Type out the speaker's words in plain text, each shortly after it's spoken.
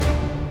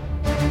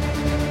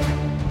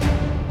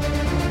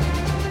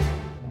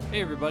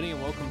Hey everybody,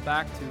 and welcome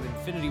back to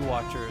Infinity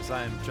Watchers.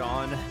 I am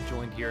John,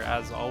 joined here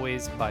as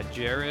always by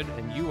Jared,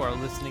 and you are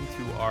listening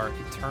to our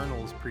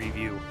Eternals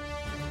preview.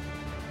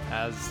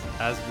 As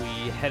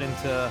we head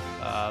into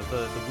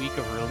the week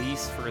of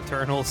release for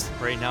Eternals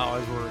right now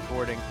as we're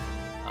recording,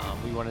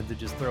 we wanted to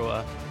just throw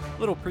a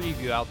little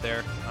preview out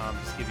there,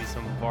 just give you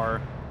some of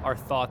our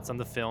thoughts on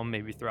the film,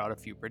 maybe throw out a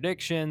few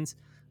predictions,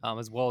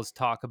 as well as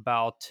talk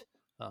about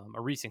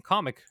a recent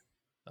comic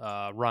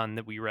run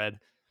that we read,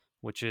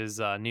 which is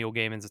Neil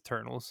Gaiman's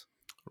Eternals.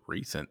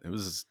 Recent. It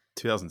was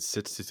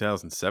 2006,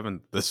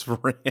 2007. This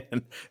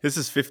ran. This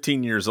is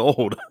 15 years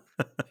old.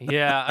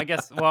 Yeah, I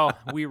guess. Well,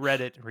 we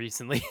read it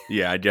recently.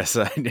 Yeah, I guess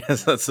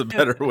that's a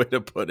better way to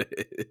put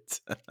it.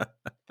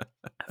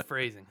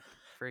 phrasing,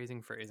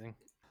 phrasing.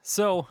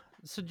 So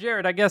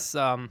Jared, I guess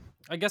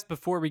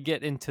before we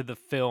get into the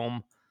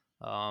film,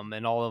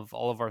 and all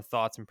of our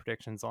thoughts and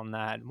predictions on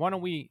that, why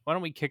don't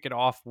we kick it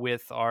off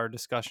with our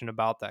discussion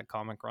about that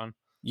comic run?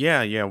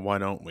 Yeah. Why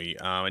don't we?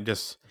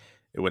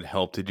 It would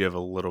help to give a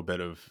little bit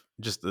of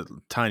just a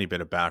tiny bit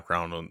of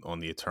background on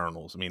the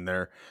Eternals. I mean,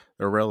 they're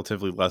a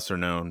relatively lesser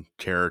known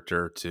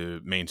character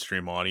to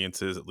mainstream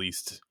audiences. At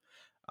least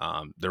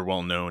they're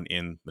well known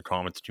in the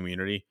comics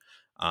community.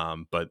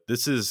 But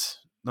this is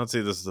not to say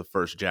this is the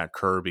first Jack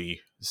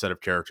Kirby set of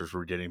characters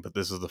we're getting, but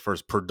this is the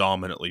first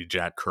predominantly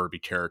Jack Kirby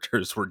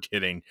characters we're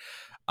getting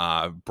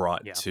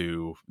brought Yeah,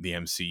 to the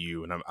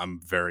MCU, and I'm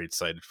very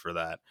excited for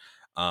that.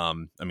 I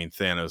mean,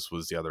 Thanos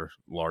was the other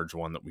large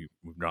one that we've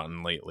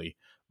gotten lately,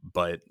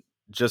 but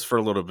just for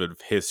a little bit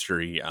of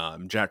history,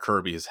 Jack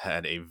Kirby has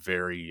had a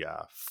very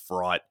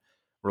fraught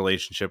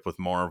relationship with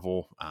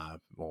Marvel.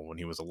 Well, when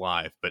he was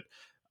alive, but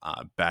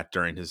back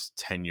during his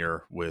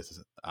tenure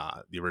with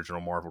the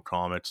original Marvel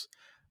comics,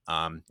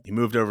 he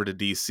moved over to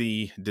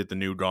DC, did the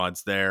New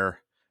Gods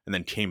there, and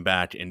then came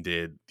back and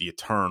did the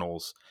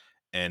Eternals.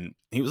 And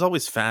he was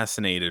always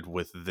fascinated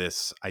with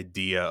this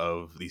idea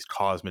of these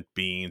cosmic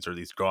beings or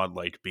these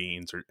godlike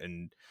beings,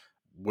 and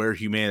where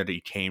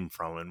humanity came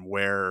from and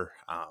where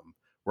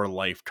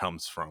life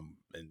comes from,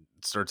 and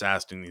starts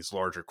asking these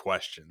larger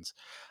questions.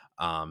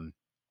 Um,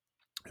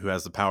 who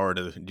has the power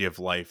to give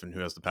life and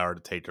who has the power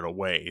to take it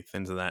away,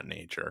 things of that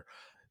nature.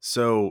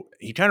 So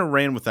he kind of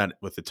ran with that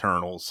with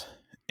Eternals.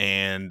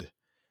 And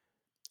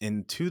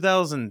in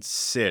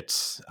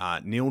 2006,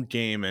 Neil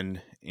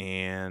Gaiman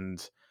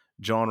and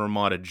John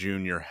Romita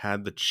Jr.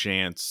 had the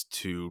chance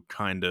to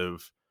kind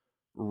of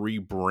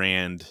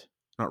rebrand,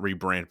 not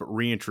rebrand, but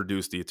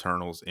reintroduce the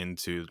Eternals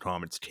into the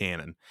comics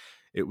canon.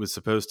 It was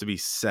supposed to be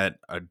set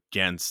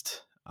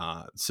against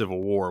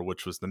Civil War,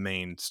 which was the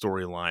main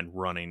storyline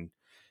running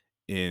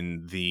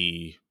in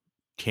the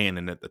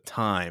canon at the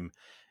time.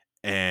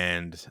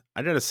 And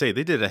I gotta say,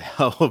 they did a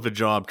hell of a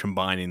job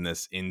combining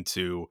this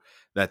into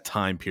that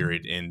time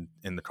period in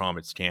the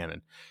comics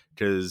canon.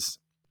 Because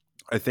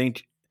I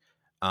think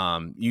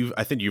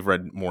you've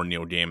read more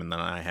Neil Gaiman than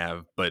I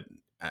have, but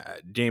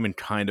Gaiman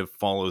kind of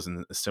follows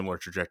in a similar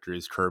trajectory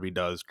as Kirby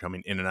does,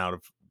 coming in and out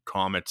of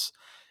comics.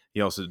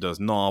 He also does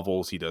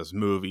novels, he does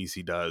movies,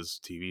 he does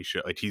TV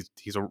show. Like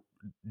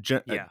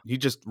yeah, he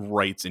just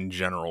writes in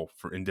general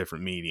for in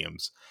different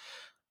mediums.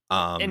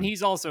 and Um,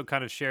 he's also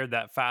kind of shared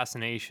that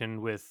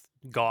fascination with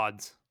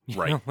gods.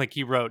 right. Like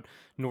he wrote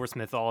Norse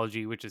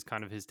mythology, which is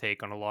kind of his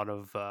take on a lot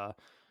of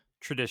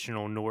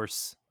traditional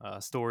Norse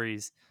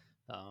stories.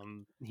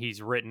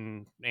 He's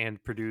written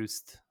and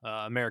produced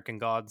American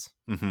Gods,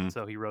 Hmm.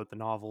 so he wrote And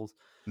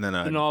then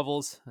the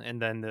novels, and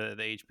then the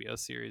HBO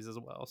series as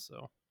well.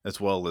 So, as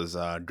well as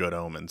Good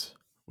Omens,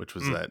 which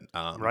was mm,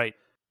 that right,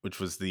 which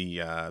was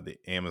the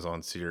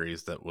Amazon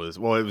series that was,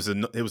 well,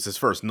 it was his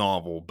first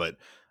novel, but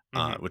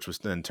hmm, which was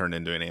then turned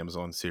into an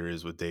Amazon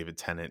series with David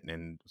Tennant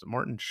and was it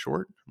Martin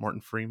Short,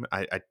 Martin Freeman,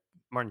 I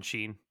Martin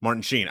Sheen.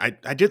 Martin Sheen.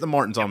 I get the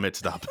Martins all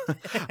mixed up.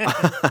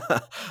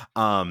 Yep.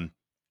 um,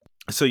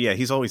 so yeah,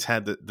 he's always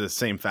had the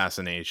same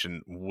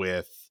fascination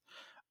with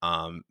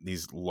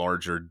these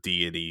larger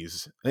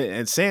deities,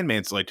 and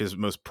Sandman's like his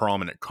most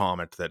prominent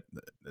comic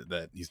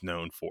that he's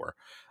known for,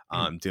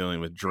 Mm, dealing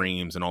with right.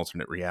 dreams and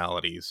alternate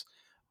realities,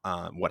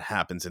 what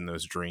happens in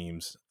those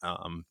dreams.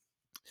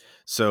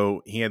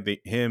 So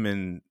him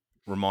and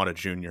Ramada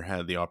Jr.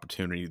 had the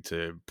opportunity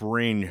to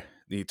bring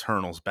the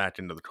Eternals back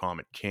into the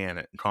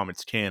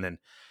comics canon,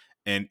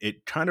 and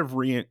it kind of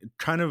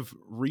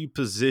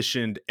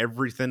repositioned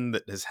everything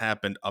that has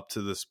happened up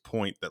to this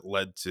point that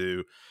led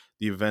to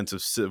the events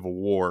of Civil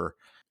War.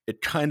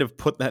 It kind of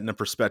put that in a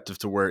perspective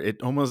to where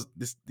it almost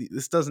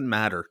this doesn't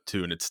matter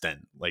to an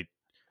extent. Like,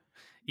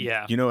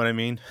 Yeah. you know what I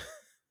mean?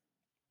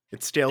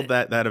 It scaled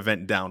that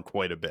event down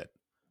quite a bit.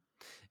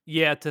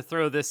 Yeah, to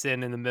throw this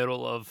in the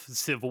middle of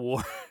Civil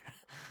War,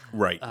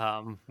 Right.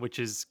 which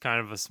is kind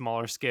of a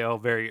smaller scale,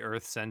 very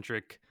Earth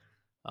centric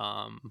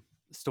um,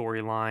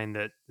 storyline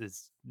that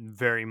is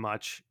very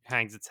much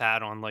hangs its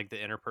hat on like the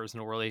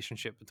interpersonal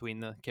relationship between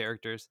the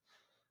characters,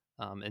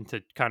 and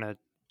to kind of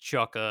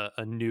chuck a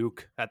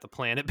nuke at the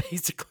planet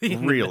basically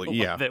in the Really, middle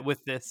yeah. of it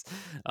with this.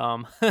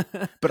 Um,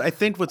 But I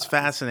think what's it's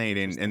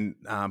fascinating, interesting.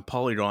 and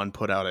Polygon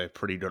put out a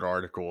pretty good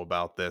article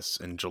about this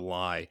in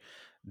July,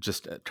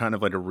 just kind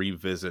of like a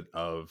revisit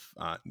of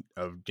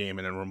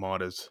Damon and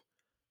Ramada's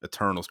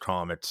Eternals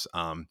comics.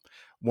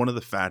 One of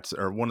the facts,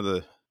 or one of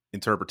the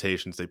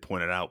interpretations they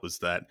pointed out, was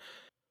that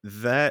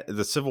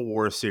the Civil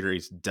War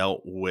series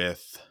dealt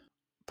with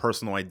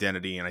personal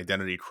identity and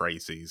identity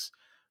crises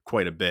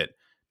quite a bit.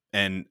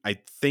 And I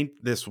think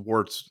this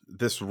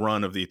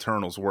run of the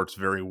Eternals works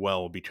very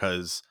well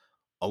because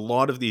a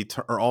lot of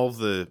or all of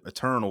the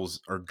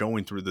Eternals are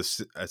going through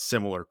this a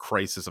similar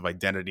crisis of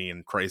identity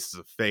and crisis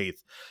of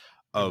faith,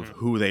 of Hmm.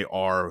 who they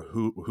are,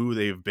 who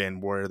they've been,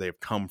 where they've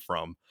come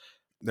from.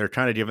 They're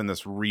kind of given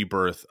this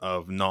rebirth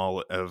of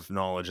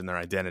knowledge and their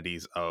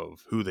identities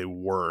of who they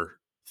were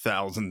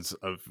thousands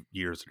of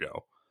years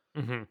ago.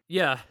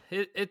 Yeah,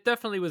 it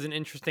definitely was an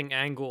interesting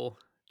angle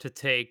to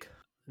take,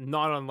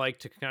 not unlike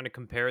to kind of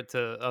compare it to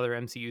other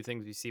MCU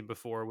things we've seen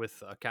before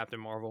with Captain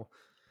Marvel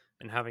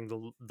and having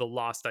the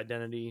lost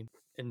identity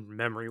and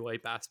memory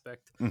wipe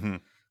aspect Hmm.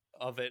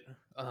 of it.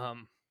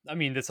 Um, I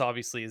mean, this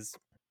obviously is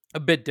a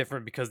bit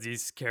different because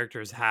these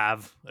characters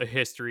have a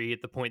history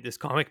at the point this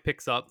comic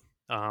picks up.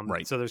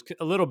 Right. So there's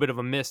a little bit of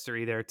a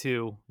mystery there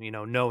too,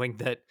 knowing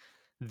that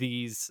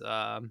these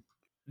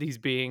these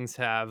beings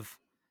have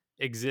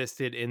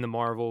existed in the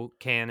Marvel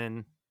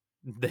canon.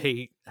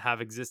 They have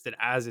existed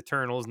as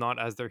Eternals, not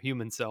as their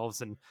human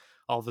selves, and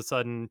all of a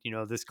sudden,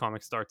 this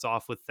comic starts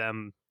off with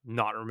them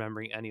not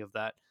remembering any of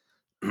that.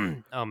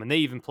 And they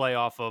even play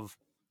off of,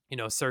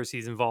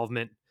 Cersei's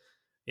involvement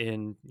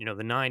in the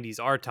 90s,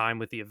 our time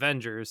with the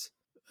Avengers,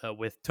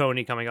 with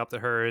Tony coming up to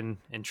her and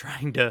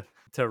trying to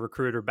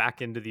recruit her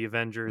back into the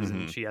Avengers,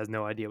 and Hmm. she has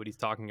no idea what he's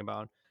talking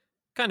about.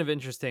 Kind of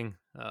interesting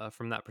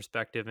from that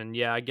perspective, and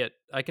yeah,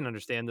 I can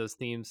understand those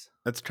themes.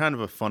 That's kind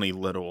of a funny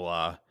little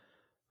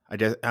I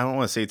guess I don't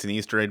want to say it's an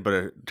Easter egg, but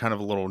a kind of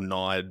a little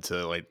nod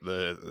to like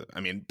I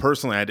mean,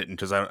 personally, I didn't,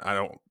 because I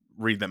don't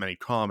read that many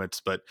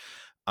comics, but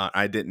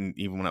I didn't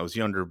even when I was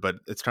younger. But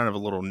it's kind of a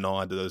little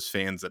nod to those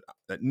fans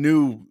that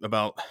knew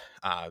about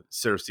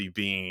Cersei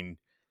being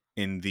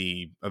in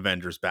the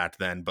Avengers back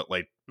then. But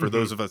like for Hmm.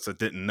 those of us that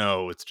didn't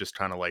know, it's just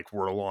kind of like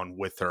we're along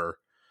with her.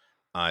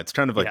 It's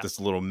kind of like Yeah, this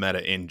little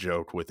meta in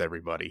joke with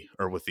everybody,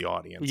 or with the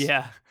audience.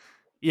 yeah,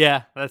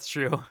 yeah. That's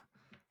true.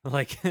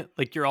 Like,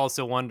 like you're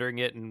also wondering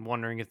it and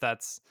wondering if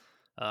that's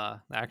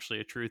actually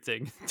a true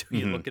thing until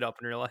you Hmm. look it up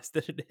and realize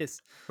that it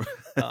is.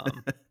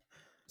 Um,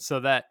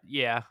 so that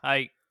yeah,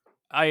 I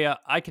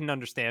can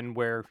understand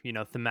where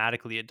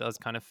thematically it does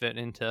kind of fit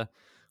into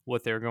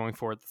what they were going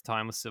for at the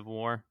time with Civil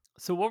War.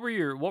 So what were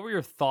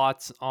your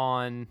thoughts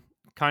on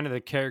kind of the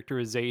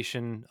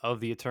characterization of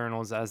the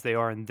Eternals as they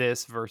are in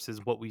this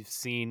versus what we've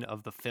seen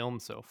of the film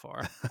so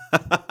far?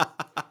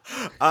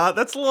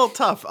 That's a little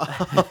tough.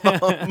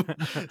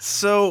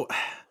 So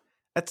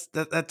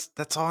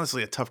that's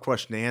honestly a tough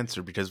question to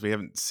answer because we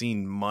haven't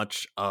seen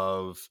much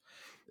of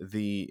I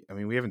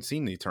mean, we haven't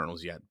seen the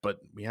Eternals yet, but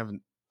we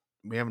haven't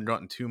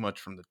gotten too much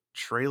from the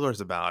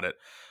trailers about it.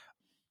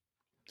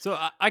 So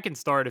I can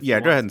start if you Yeah,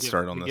 go want ahead and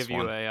start on to this give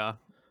you one. a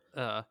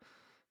uh,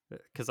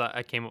 because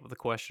I came up with a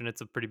question.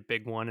 It's a pretty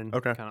big one and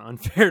Okay, kind of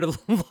unfair to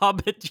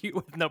lob at you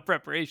with no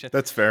preparation.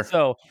 that's fair.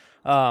 So,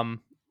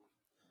 um,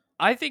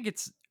 I think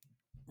it's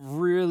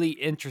really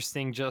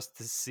interesting just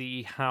to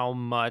see how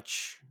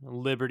much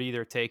liberty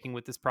they're taking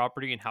with this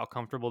property and how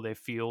comfortable they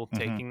feel Hmm.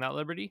 taking that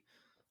liberty.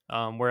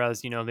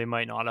 Whereas, they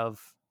might not have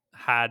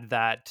had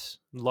that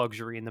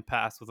luxury in the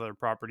past with other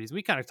properties.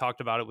 We kind of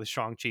talked about it with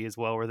Shang-Chi as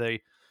well, where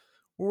they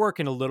were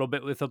working a little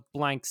bit with a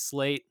blank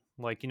slate.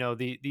 Like,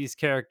 these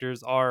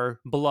characters are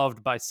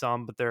beloved by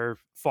some, but they're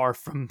far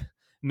from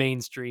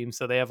mainstream.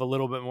 So they have a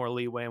little bit more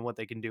leeway in what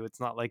they can do. It's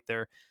not like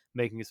they're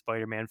making a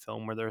Spider-Man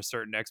film where there are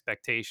certain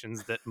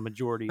expectations that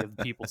majority of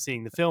the people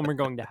seeing the film are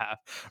going to have.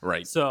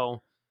 Right.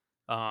 So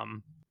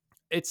um,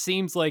 it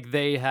seems like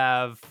they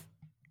have,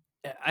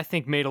 I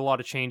think, made a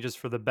lot of changes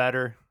for the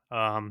better.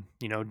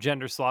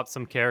 Gender swapped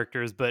some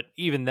characters, but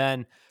even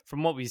then,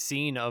 from what we've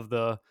seen of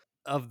the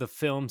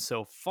film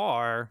so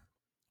far,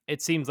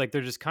 it seems like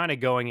they're just kind of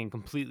going in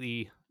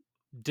completely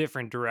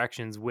different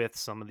directions with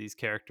some of these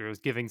characters,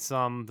 giving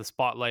some the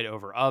spotlight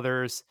over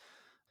others.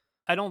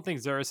 I don't think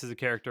Zerus is a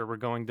character we're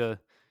going to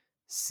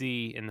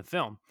see in the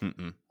film.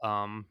 Mm-mm.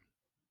 Um,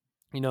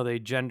 they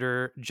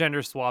gender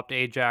swapped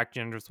Ajax,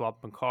 gender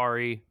swapped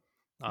Makari,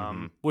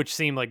 Hmm. which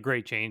seemed like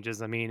great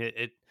changes. I mean,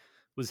 it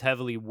was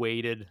heavily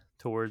weighted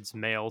towards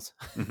males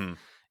Hmm.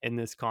 in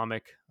this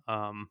comic.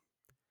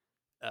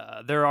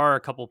 There are a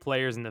couple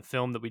players in the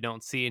film that we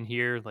don't see in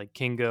here, like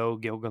Kingo,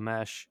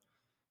 Gilgamesh.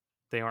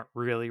 They aren't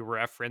really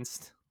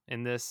referenced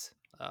in this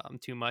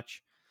too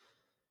much,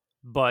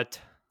 but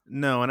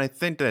No, and I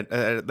think that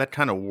that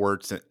kind of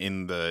works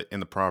in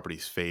the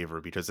property's favor,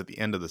 because at the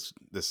end of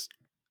this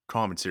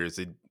comic series,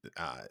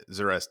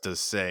 Zeres does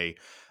say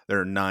there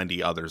are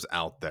 90 others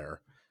out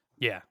there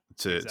yeah,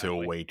 to exactly.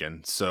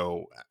 awaken.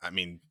 So, I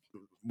mean,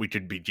 we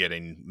could be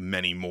getting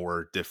many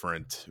more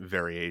different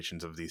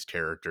variations of these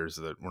characters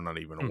that we're not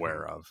even Hmm.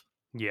 aware of.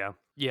 Yeah.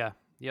 Yeah.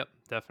 Yep.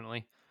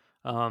 Definitely.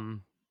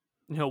 Um,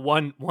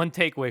 one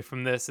takeaway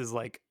from this is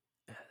like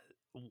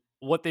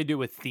what they do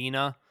with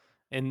Thena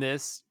in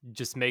this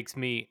just makes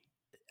me.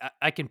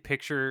 I can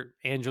picture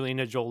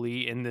Angelina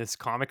Jolie in this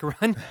comic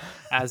run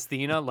as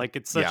Thena. Like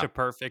it's such Yeah, a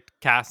perfect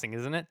casting,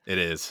 isn't it? it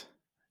is.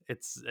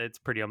 It's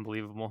pretty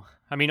unbelievable.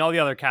 I mean, all the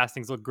other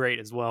castings look great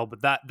as well,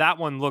 but that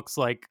one looks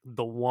like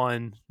the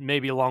one,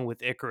 maybe along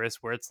with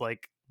Icarus, where it's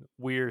like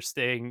we're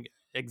staying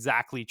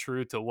exactly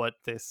true to what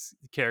this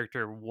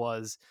character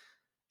was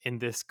in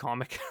this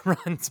comic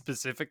run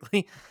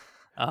specifically,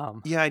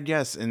 um, Yeah, I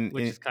guess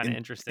which is kind of in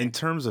interesting.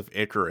 terms of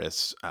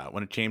Icarus,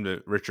 when it came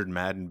to Richard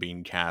Madden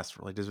being cast,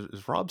 we're like,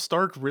 is Rob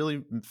Stark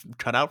really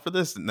cut out for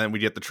this? And then we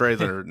get the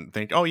trailer and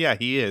think, oh yeah,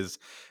 he is.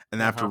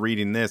 And after Uh-huh.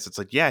 reading this, it's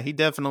like, yeah, he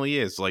definitely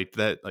is. Like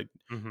that, like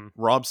Hmm.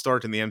 Rob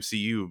Stark in the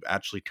MCU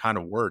actually kind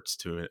of works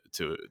to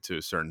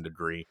a certain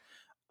degree.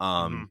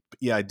 Hmm. But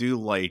yeah, I do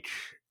like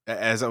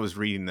as I was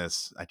reading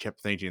this, I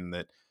kept thinking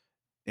that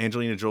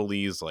Angelina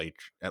Jolie's like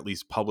at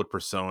least public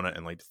persona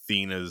and like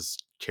Thena's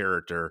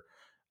character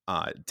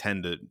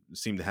tend to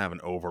seem to have an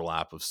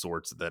overlap of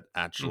sorts that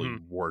actually Hmm.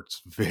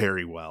 works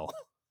very well.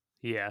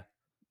 Yeah.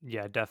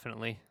 Yeah,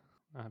 definitely.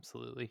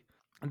 Absolutely.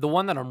 The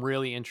one that I'm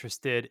really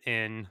interested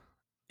in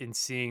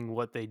seeing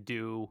what they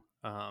do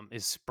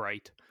is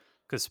Sprite,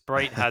 because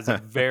Sprite has a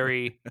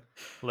very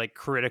like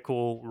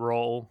critical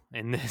role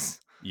in this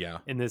Yeah,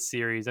 in this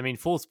series. I mean,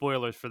 full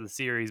spoilers for the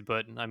series,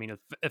 but I mean,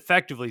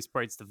 effectively,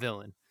 Sprite's the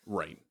villain,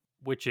 right.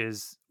 which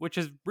is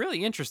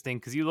really interesting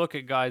because you look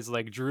at guys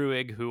like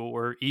Druig who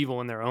were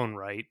evil in their own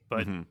right,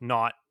 but Hmm.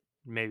 not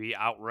maybe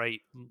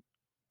outright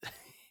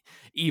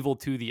evil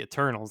to the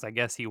Eternals. I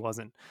guess he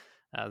wasn't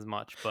as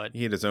much, but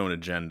He had his own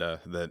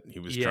agenda that he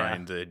was yeah,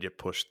 trying to get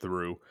pushed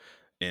through.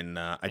 In and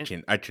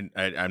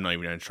I'm not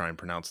even gonna try and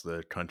pronounce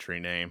the country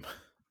name.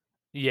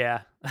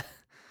 yeah.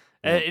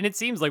 Well, And it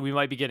seems like we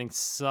might be getting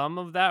some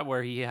of that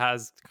where he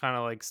has kind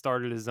of like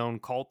started his own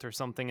cult or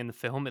something in the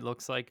film, it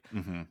looks like.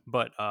 hmm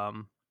But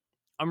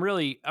I'm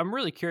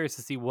really curious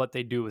to see what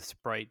they do with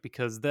Sprite,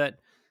 because that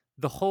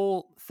the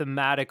whole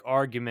thematic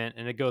argument,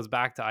 and it goes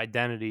back to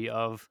identity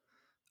of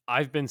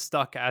I've been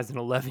stuck as an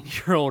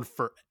 11-year-old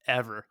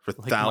forever, for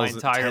like my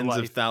entire tens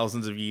of life.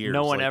 thousands of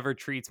No years, one like ever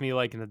treats me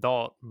like an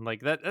adult.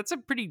 Like that's a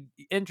pretty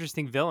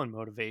interesting villain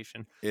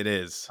motivation. it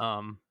is.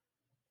 Um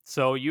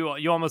so you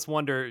almost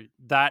wonder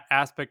that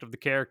aspect of the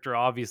character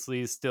obviously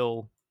is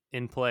still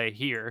in play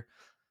here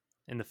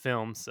in the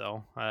film.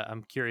 So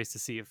I'm curious to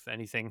see if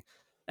anything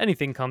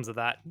comes of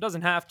that.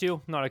 Doesn't have to.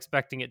 I'm not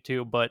expecting it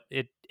to, but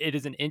it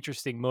is an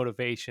interesting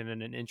motivation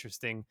and an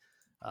interesting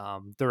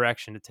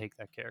direction to take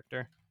that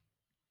character.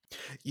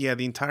 Yeah,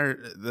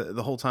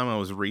 the whole time I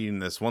was reading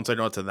this, once I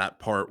got to that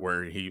part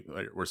where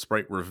where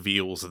Sprite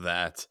reveals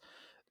that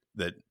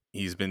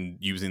he's been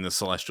using the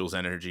Celestials'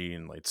 energy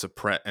and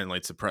suppress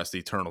the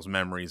Eternals'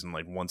 memories and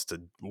like wants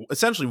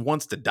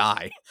to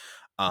die.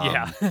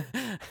 Yeah.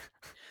 Um,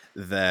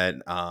 that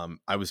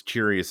I was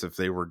curious if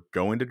they were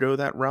going to go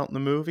that route in the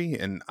movie,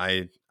 and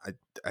I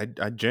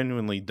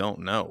genuinely don't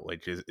know.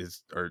 Like,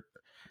 is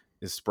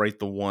Sprite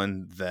the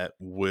one that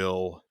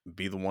will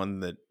be the one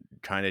that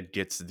kind of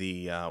gets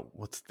the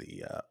what's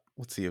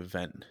the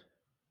event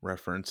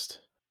referenced?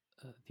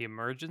 The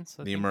emergence,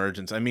 I The think.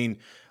 emergence. I mean,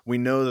 we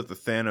know that the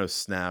Thanos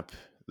snap,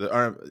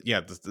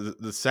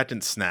 the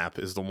second snap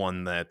is the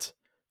one that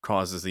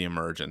causes the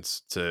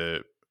emergence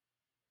to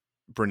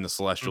bring the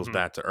Celestials Hmm.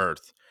 back to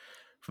Earth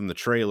from the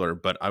trailer.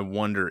 But I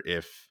wonder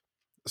if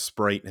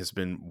Sprite has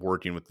been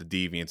working with the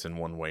Deviants in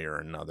one way or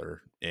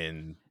another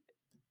in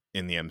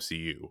the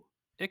MCU.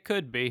 It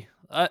could be.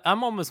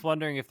 I'm almost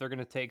wondering if they're going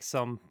to take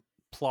some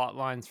plot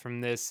lines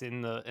from this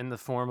in the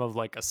form of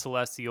like a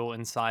celestial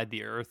inside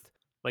the earth.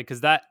 Like,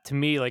 cause that to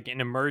me, like an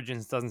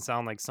emergence doesn't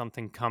sound like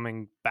something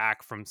coming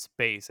back from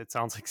space. It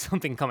sounds like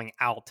something coming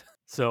out.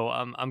 So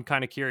I'm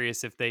kind of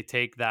curious if they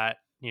take that,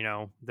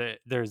 that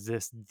there's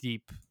this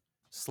deep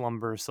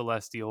slumber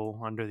celestial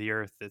under the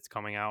earth that's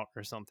coming out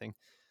or something.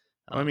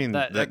 I mean,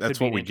 That could that's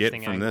be what an we get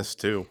interesting from angle. this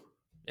too.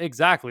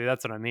 Exactly,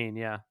 that's what I mean,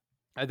 yeah.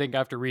 I think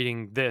after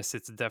reading this,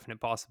 it's a definite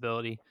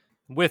possibility.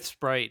 With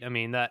Sprite, I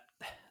mean, that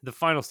the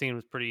final scene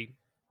was pretty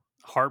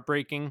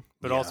heartbreaking,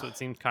 but Yeah. also it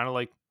seemed kind of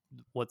like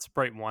what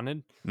Sprite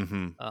wanted,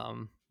 Hmm.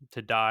 um,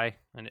 to die,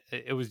 and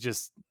it was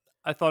just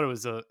I thought it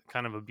was a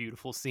kind of a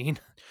beautiful scene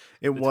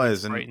It between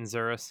was, and Sprite and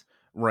Zerus.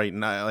 right,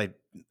 and I like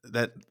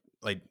that.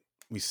 Like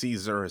we see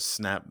Zura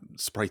snap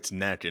Sprite's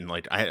neck, and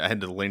like I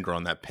had to linger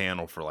on that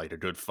panel for like a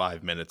good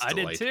 5 minutes I to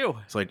did like. too.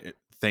 It's like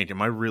think,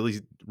 am I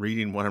really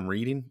reading what I'm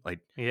reading? Like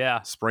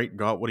Yeah, Sprite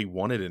got what he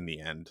wanted in the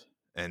end,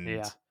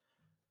 yeah, and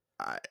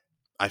I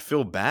I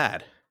feel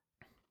bad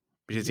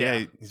because yeah,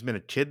 yeah, he's been a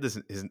kid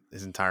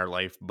his entire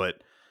life,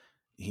 but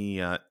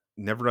he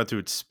never got to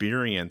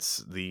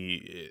experience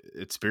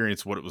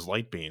what it was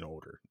like being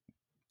older.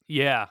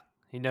 yeah.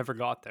 He never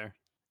got there.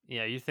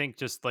 Yeah, you think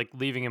just like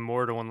leaving him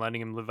mortal and letting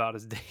him live out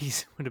his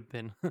days would have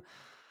been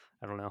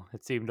I don't know.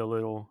 It seemed a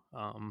little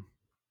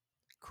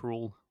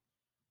cruel.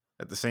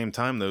 At the same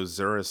time, though,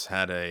 Zurus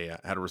had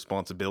a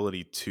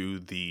responsibility to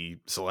the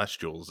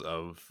Celestials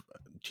of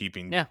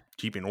Yeah,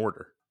 keeping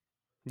order.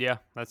 yeah,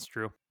 that's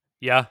true.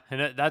 Yeah,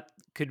 and that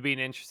could be an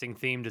interesting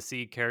theme to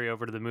see carry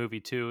over to the movie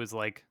too. Is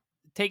like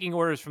taking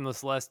orders from the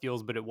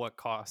Celestials, but at what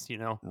cost? You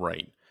know,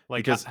 Right.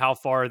 like Because how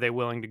far are they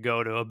willing to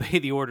go to obey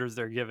the orders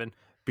they're given?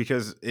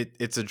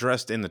 it's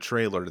addressed in the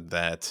trailer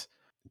that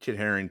Kit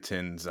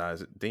Harington's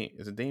is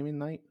it Damien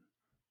Knight?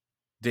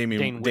 Dane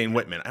Dane Whitman.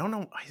 Whitman. I don't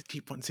know. I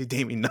keep wanting to say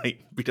Damien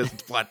Knight because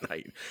it's Black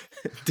Knight.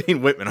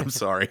 Dane Whitman. I'm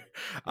sorry.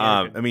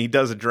 You're good. I mean, he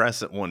does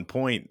address at one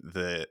point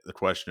the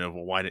question of,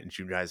 well, why didn't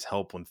you guys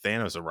help when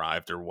Thanos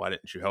arrived, or why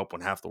didn't you help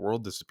when half the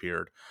world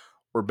disappeared,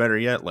 or better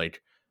yet,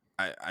 like,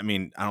 I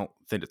mean, I don't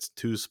think it's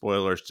too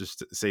spoilers just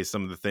to say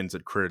some of the things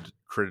that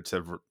critics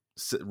have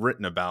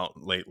written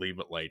about lately,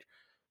 but like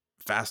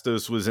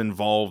Fastos was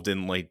involved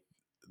in like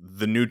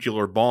the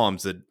nuclear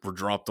bombs that were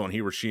dropped on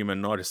Hiroshima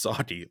and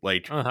Nagasaki,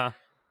 like Uh huh.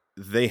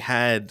 they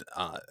had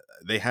uh,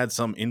 they had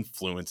some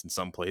influence in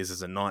some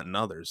places and not in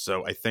others.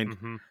 So I think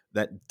Mm-hmm.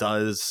 that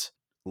does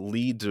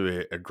lead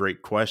to a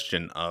great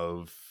question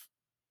of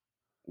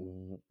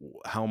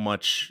how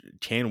much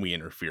can we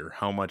interfere?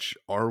 How much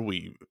are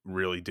we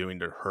really doing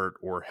to hurt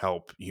or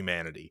help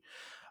humanity?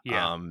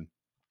 Yeah. Um,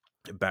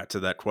 Back to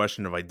that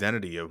question of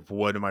identity of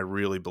what am I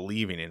really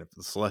believing in? If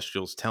the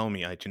Celestials tell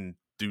me I can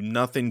do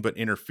nothing but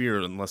interfere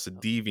unless a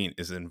deviant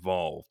is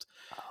involved,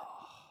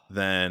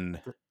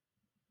 then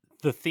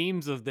The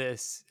themes of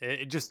this,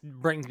 it just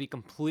brings me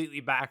completely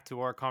back to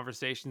our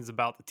conversations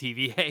about the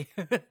TVA.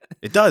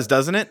 it does,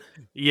 doesn't it?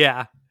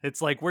 Yeah,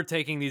 it's like we're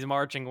taking these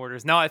marching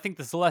orders. Now, I think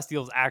the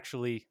Celestials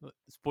actually,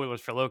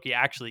 spoilers for Loki,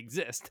 actually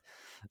exist.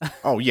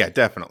 Oh yeah,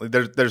 definitely.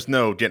 There's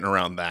no getting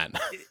around that.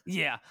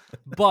 Yeah,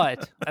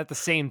 but at the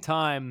same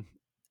time,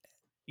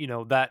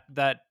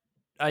 that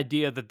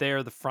idea that they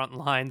are the front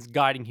lines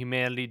guiding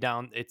humanity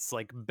down its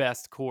like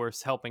best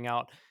course, helping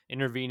out,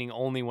 intervening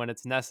only when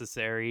it's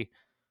necessary.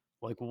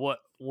 Like what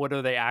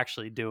are they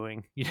actually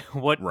doing?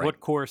 Right. What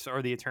course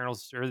are the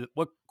Eternals or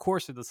what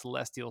course are the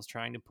Celestials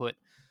trying to put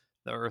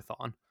the Earth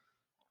on?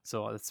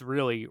 So it's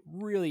really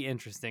really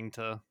interesting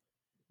to.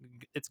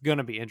 It's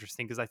gonna be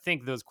interesting because I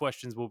think those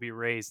questions will be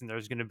raised, and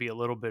there's gonna be a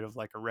little bit of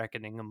like a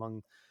reckoning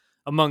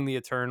among the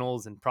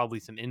Eternals, and probably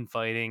some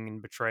infighting and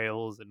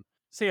betrayals, and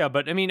so yeah.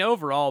 But I mean,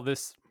 overall,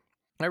 this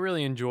I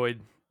really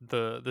enjoyed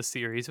the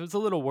series. It was a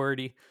little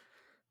wordy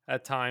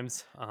at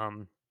times.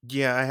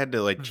 Yeah, I had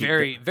to like keep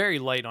Very very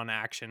light on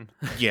action.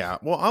 yeah,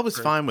 well, I was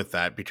For fine with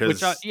that which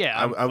because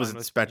yeah, I'm I was fine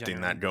with expecting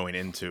generally. that going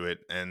into it,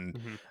 and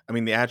Mhm. I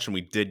mean the action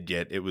we did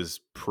get, it was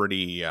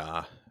pretty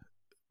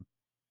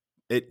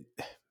it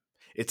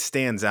it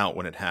stands out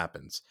when it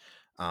happens.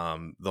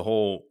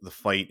 The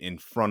fight in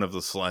front of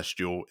the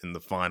Celestial in the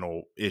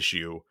final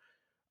issue.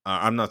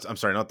 I'm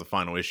sorry, not the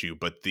final issue,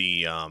 but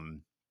the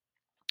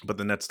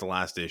next to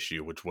last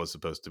issue, which was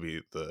supposed to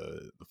be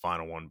the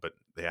final one, but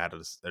they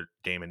added their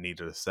Damon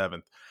needed a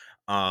seventh.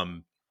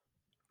 Um,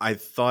 I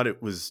thought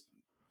it was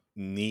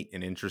neat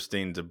and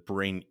interesting to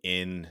bring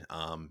in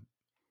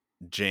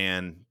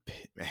Jan,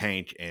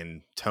 Hank,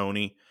 and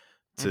Tony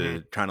Mhm.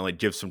 to kind of like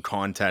give some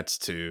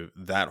context to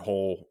that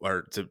whole,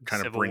 or to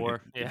kind of Civil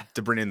War. Yeah.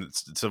 bring in the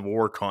Civil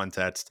War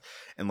context,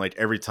 and like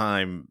every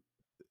time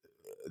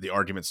the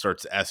argument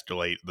starts to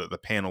escalate, the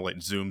panel like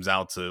zooms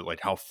out to like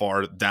how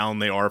far down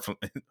they are from,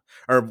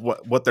 or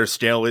what their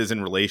scale is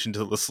in relation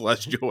to the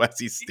Celestial as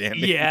he's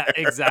standing Yeah,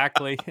 there.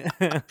 exactly.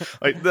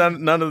 Like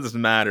none of this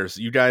matters.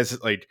 You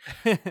guys like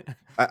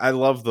I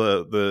love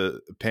the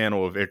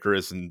panel of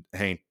Icarus and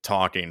Hank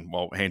talking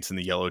while Hank's in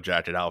the yellow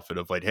jacket outfit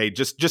of like, hey,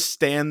 just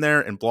stand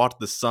there and block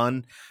the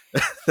sun.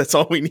 That's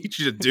all we need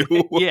you to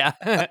do. Yeah.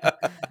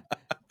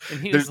 And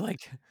he There's was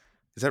like,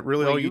 is that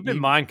really "Wait, all you you've been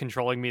need? mind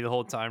controlling me the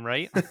whole time,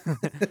 right?"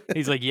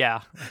 He's like,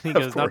 "Yeah." And he Of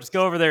goes, "Now just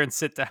course. go over there and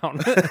sit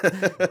down."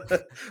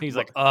 He's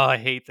like, "Oh, I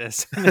hate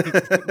this." And then he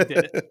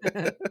did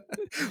it.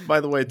 By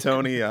the way,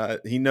 Tony,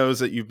 he knows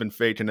that you've been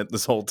faking it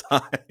this whole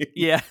time.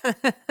 Yeah.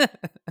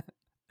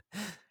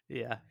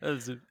 Yeah, that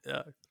was,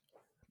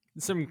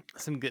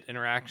 some good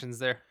interactions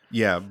there.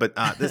 Yeah, but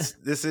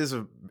this is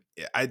a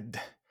I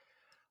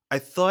I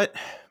thought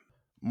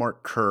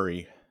Mark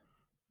Curry.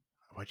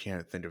 Why can't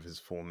I think of his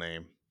full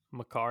name?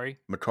 Makari.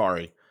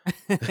 Makari.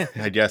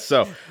 I guess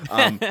so.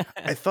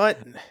 I thought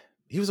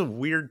he was a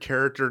weird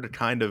character to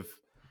kind of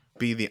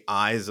be the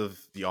eyes of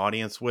the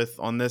audience with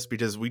on this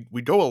because we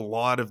go a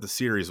lot of the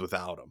series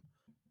without him.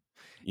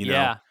 You know,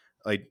 Yeah.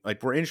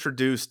 like we're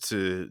introduced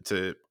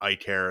to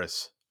Ike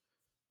Harris,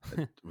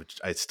 which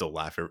I still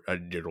laugh. I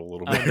giggle a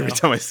little I bit every know.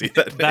 time I see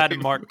that That and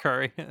name. Mark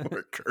Curry.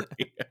 Mark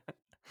Curry.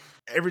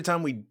 Every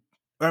time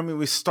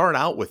we start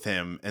out with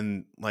him,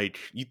 and like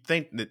you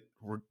think that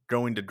we're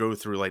going to go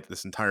through like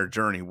this entire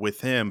journey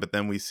with him, but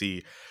then we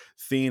see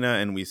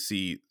Thena and we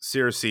see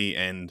Circe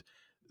and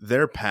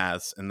their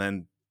paths, and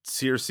then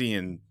Circe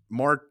and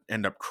Mark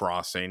end up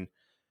crossing.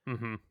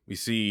 Mhm. We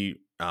see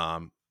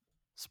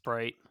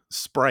Sprite.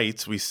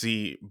 Sprites, we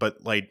see,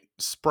 but like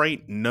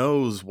Sprite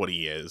knows what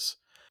he is.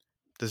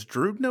 Does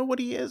Droog know what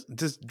he is?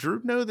 Does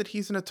Droog know that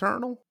he's an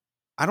Eternal?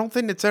 I don't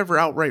think it's ever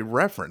outright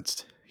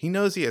referenced. He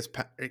knows he has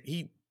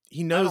he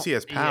I knows don't. he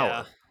has Yeah,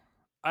 power.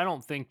 I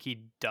don't think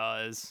he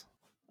does.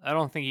 I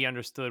don't think he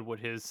understood what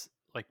his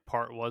like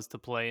part was to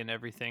play and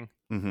everything.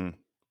 Mm-hmm.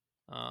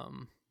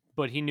 Um,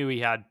 but he knew he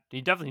had.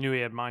 He definitely knew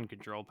he had mind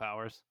control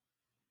powers.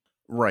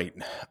 Right.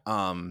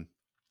 Um.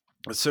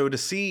 So to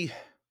see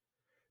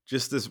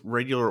just this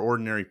regular,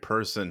 ordinary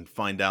person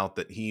find out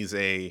that he's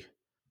a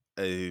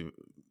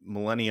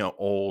millennia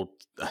old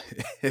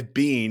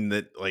being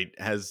that like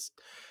has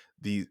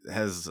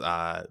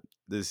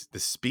this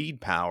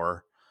speed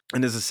power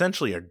and is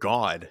essentially a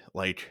god,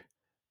 like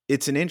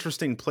it's an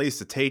interesting place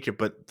to take it,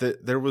 but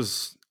there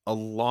was a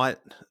lot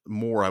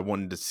more I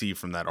wanted to see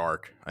from that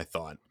arc, I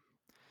thought.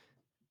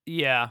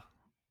 Yeah,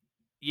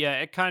 yeah.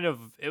 It kind of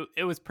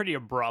it was pretty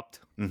abrupt.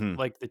 Mm-hmm.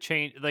 Like the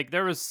change. Like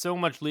there was so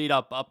much lead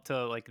up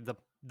to like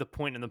the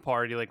point in the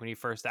party, like when he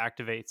first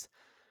activates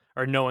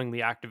or knowingly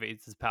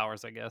activates his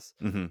powers, I guess.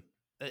 Mm-hmm.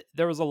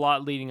 There was a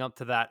lot leading up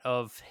to that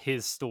of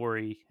his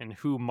story and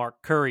who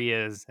Mark Curry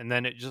is, and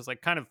then it just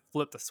like kind of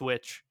flipped the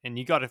switch, and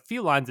you got a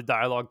few lines of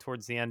dialogue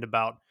towards the end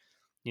about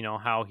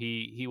how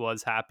he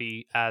was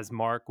happy as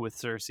Mark with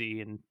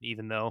Cersei, and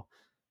even though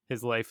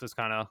his life was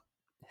kind of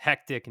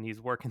hectic and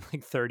he's working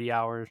like 30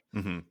 hours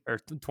Mm-hmm. or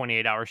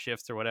 28-hour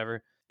shifts or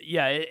whatever.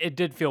 Yeah, it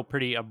did feel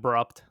pretty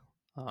abrupt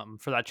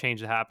for that change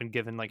to happen,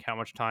 given like how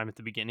much time at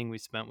the beginning we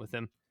spent with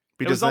him.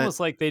 It Because was then almost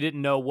like they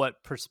didn't know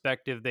what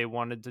perspective they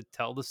wanted to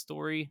tell the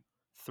story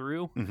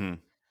through mm-hmm.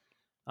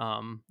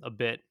 a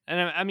bit. And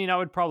I mean, I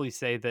would probably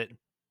say that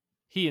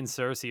he and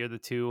Cersei are the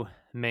two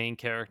main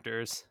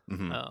characters.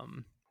 Mm-hmm.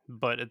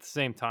 But at the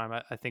same time,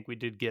 I think we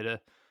did get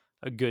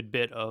a good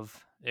bit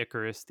of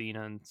Icarus,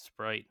 Dina, and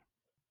Sprite.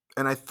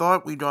 And I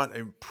thought we got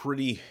a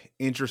pretty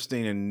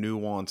interesting and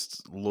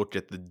nuanced look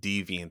at the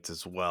deviants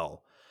as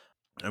well.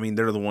 I mean,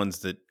 they're the ones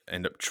that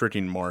end up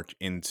tricking Mark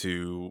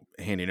into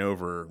handing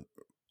over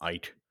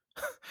Ike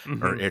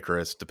or Hmm.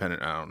 Icarus, depending.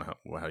 I don't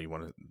know how you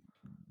want to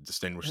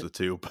distinguish the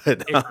two,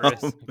 but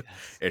Icarus, I guess.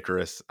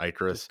 Icarus,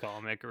 Just call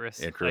him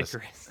Icarus. Icarus.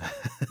 Icarus.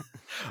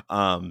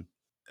 um,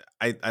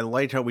 I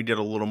liked how we did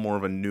a little more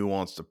of a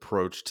nuanced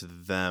approach to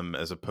them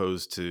as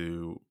opposed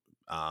to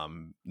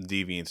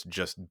deviants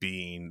just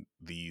being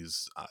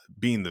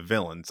being the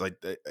villains.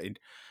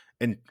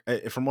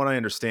 From what I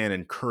understand,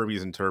 in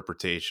Kirby's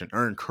interpretation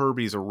or in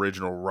Kirby's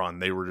original run,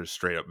 they were just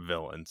straight up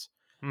villains.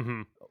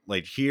 Hmm.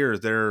 Like here,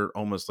 they're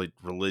almost like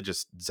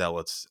religious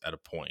zealots at a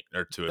point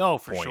or to a Oh,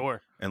 for point,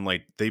 sure. and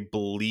like they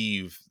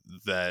believe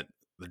that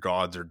the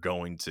gods are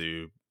going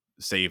to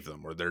save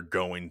them or they're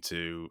going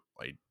to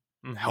like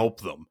Hmm.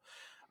 help them.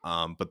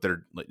 But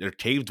they're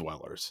cave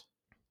dwellers,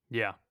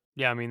 Yeah.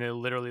 Yeah, I mean, they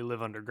literally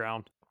live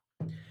underground.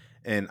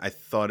 and I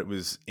thought it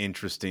was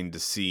interesting to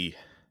see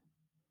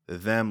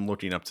them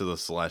looking up to the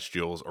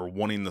Celestials or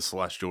wanting the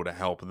Celestial to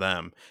help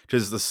them,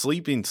 because the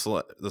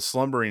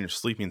slumbering or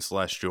sleeping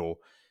Celestial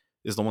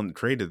is the one that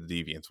created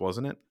the deviants,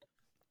 wasn't it?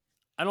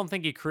 I don't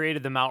think he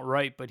created them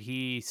outright, but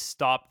he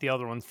stopped the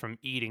other ones from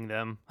eating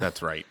them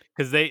That's right.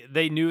 because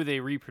they knew they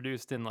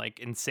reproduced in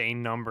like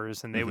insane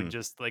numbers, and they would Hmm.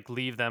 just like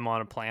leave them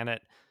on a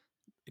planet,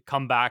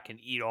 come back and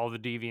eat all the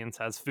deviants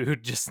as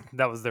food. Just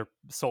that was their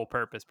sole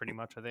purpose, pretty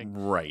much. I think.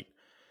 Right.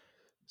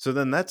 So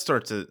then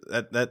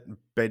that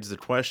begs the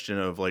question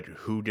of like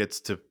who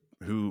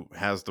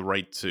has the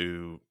right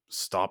to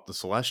stop the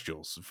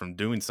Celestials from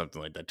doing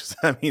something like that? Just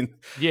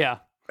Yeah.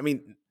 I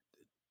mean,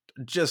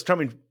 just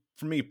coming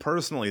from me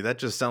personally, that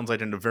just sounds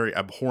like a very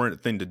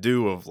abhorrent thing to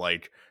do of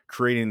like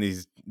creating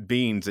these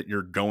beings that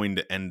you're going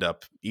to end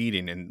up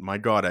eating. And my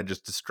God, I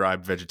just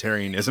described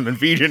vegetarianism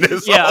and Yeah.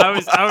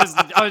 veganism.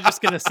 I was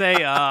just gonna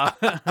say.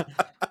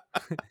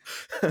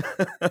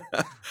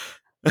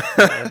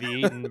 Have you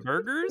eaten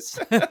burgers?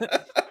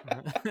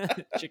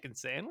 Chicken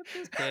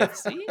sandwiches?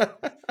 KFC?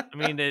 I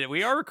mean,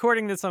 we are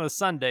recording this on a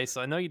Sunday,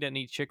 so I know you didn't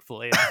eat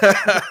Chick-fil-A.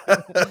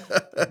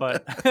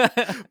 But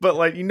But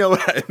like you know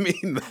what I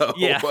mean though.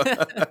 yeah.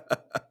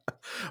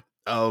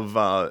 Of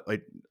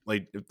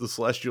like if the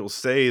Celestials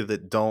say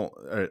that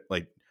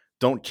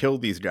don't kill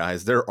these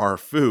guys, they're our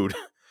food,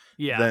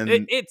 Yeah.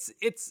 then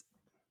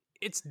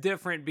It's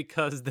different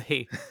because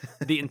the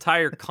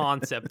entire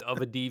concept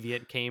of a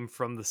deviant came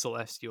from the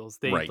Celestials.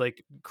 They right.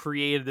 like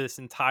created this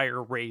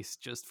entire race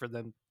just for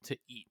them to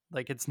eat.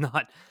 Like it's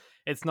not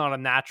a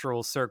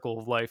natural circle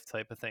of life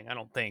type of thing. I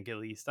don't think, at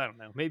least. I don't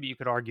know. Maybe you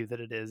could argue that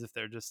it is if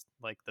they're just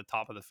like the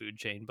top of the food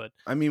chain, but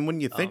I mean,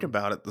 when you think um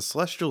about it, the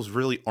Celestials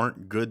really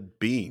aren't good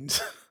beings.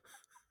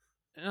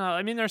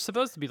 I mean they're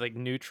supposed to be like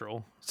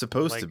neutral.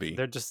 Supposed to Like be.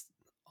 they're just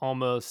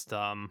almost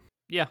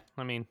yeah,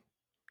 I mean,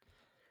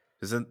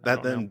 Isn't I that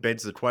don't know. then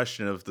begs the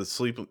question of the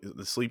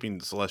sleeping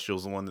Celestial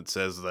is the one that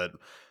says that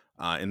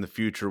in the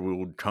future we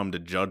will come to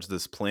judge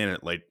this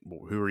planet. Like,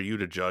 who are you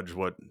to judge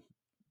what?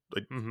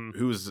 Like, Mhm.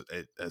 who's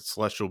a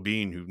celestial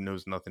being who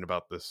knows nothing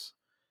about this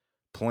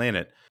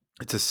planet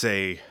to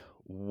say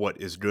what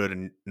is good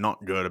and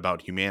not good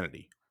about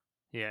humanity?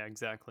 Yeah,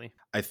 exactly.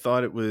 I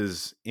thought it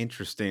was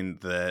interesting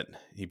that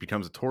he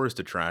becomes a tourist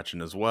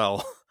attraction as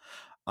well.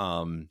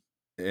 um,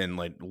 and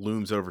like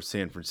looms over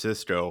San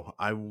Francisco.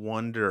 I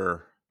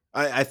wonder.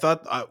 I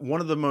thought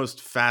one of the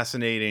most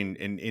fascinating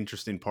and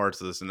interesting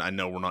parts of this, and I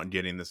know we're not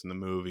getting this in the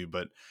movie,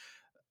 but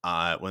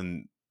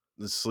when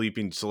the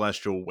sleeping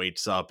celestial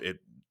wakes up,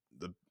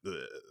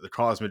 the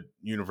cosmic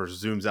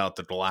universe zooms out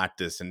to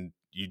Galactus, and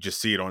you just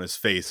see it on his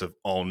face of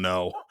 "oh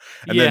no,"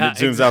 and then Yeah, it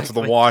zooms out to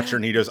the exactly. Watcher,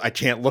 and he goes, "I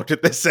can't look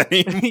at this Yeah,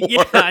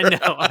 anymore." I know.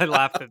 I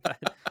laughed at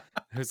that.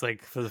 It was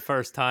like for the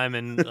first time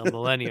in a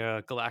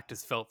millennia,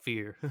 Galactus felt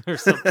fear or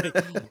something.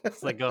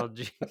 It's like, oh,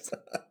 jeez.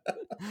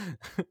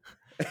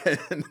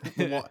 And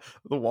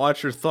the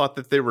Watcher thought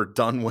that they were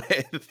done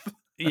with.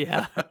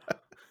 Yeah.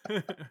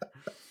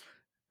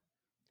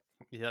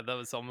 Yeah, that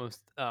was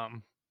almost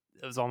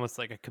it was almost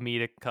like a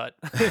comedic cut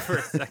for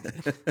a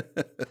second.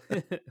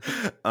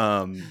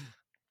 um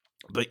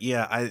but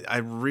yeah, I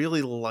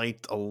really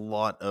liked a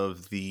lot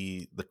of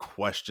the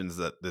questions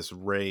that this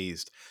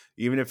raised,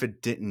 even if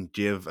it didn't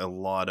give a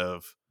lot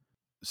of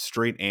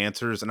straight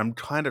answers, and I'm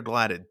kind of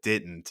glad it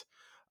didn't.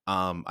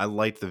 I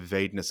like the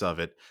vagueness of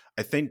it.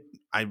 I think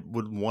I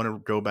would want to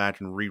go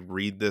back and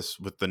reread this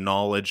with the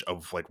knowledge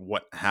of like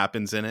what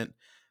happens in it.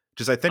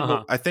 Because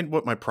Uh-huh. I think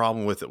what my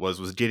problem with it was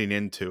getting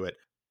into it.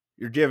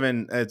 You're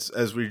given,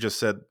 as we just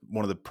said,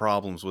 one of the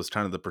problems was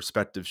kind of the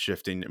perspective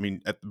shifting. I mean,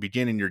 at the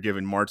beginning you're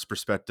given Mart's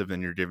perspective,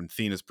 then you're given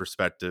Thena's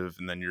perspective,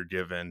 and then you're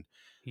given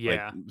like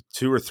Yeah.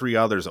 two or three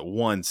others at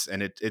once,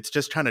 and it's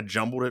just kind of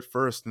jumbled at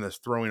first, and it's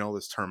throwing all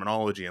this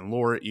terminology and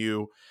lore at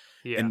you.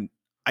 Yeah. And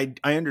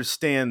I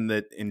understand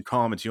that in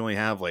comics you only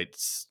have like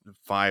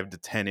 5 to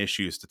 10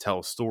 issues to tell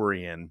a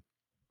story in,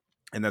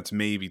 and that's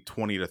maybe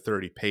 20 to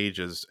 30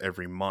 pages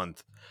every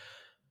month.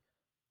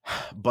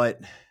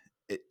 But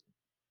it,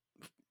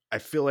 I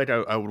feel like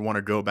I would want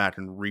to go back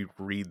and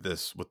reread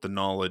this with the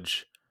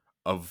knowledge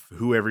of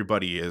who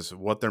everybody is,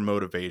 what their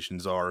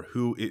motivations are,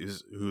 who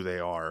is who they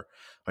are.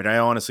 Like I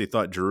honestly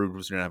thought Jarud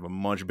was going to have a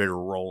much bigger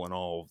role in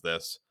all of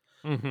this.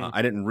 Mhm.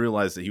 I didn't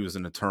realize that he was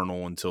an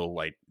Eternal until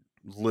like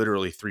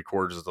literally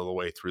 3/4 of the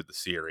way through the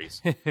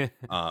series.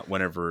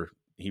 Whenever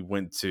he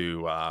went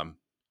to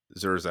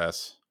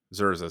Zurzas,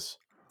 Zurzas,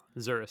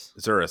 Zurus.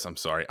 Zurus. I'm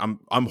sorry, I'm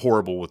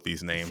horrible with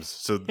these names.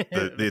 So the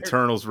they're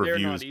Eternals they're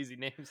not reviews. easy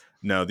names.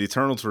 No, the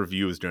Eternals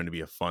review is going to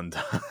be a fun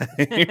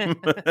time.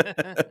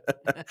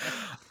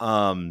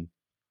 um,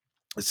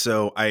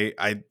 so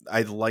I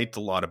liked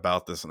a lot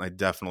about this, and I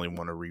definitely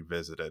want to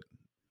revisit it.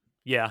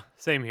 Yeah,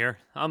 same here.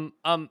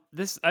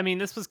 This I mean,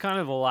 this was kind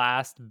of the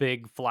last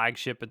big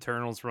flagship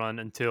Eternals run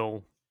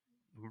until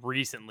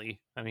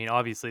recently. I mean,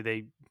 obviously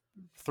they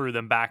threw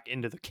them back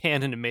into the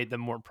canon and made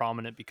them more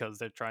prominent because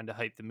they're trying to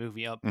hype the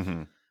movie up.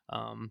 Hmm.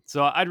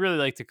 So I'd really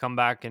like to come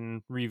back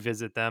and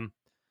revisit them.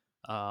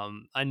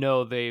 I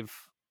know they've,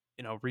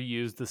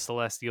 reused the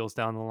Celestials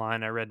down the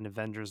line. I read an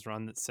Avengers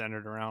run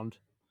that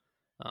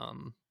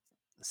um,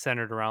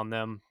 centered around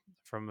them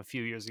from a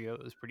few years ago.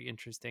 It was pretty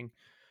interesting.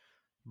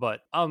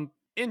 But I'm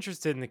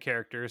interested in the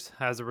characters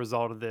as a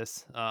result of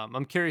this.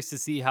 I'm curious to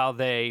see how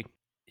they,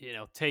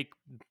 take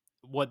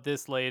what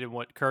this laid and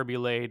what Kirby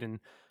laid and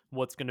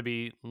what's going to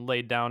be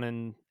laid down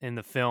in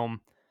the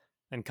film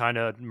and kind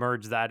of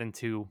merge that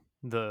into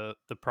the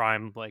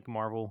prime like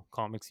Marvel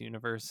Comics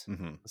universe,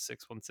 Hmm. the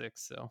 616.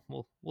 So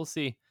we'll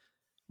see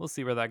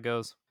where that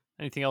goes.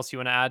 Anything else you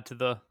want to add to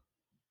the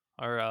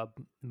our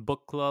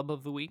book club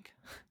of the week?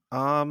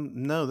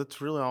 No,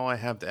 that's really all I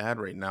have to add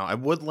right now. I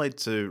would like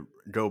to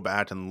go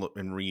back and look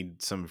and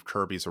read some of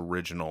Kirby's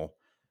original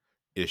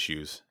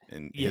issues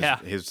and Yeah.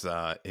 his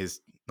not,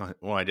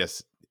 well, I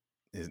guess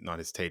his not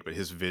his take, but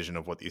his vision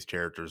of what these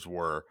characters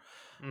were.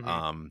 Hmm.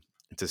 Um,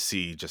 to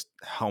see just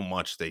how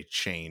much they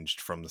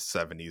changed from the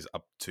 70s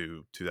up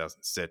to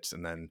 2006,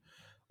 and then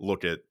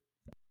look at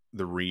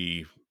the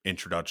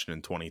reintroduction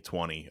in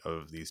 2020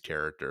 of these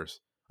characters.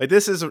 Like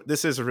this is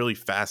a really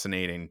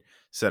fascinating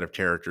set of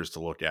characters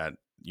to look at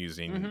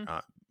using Hmm.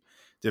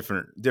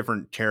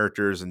 different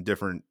characters and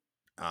different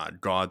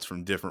gods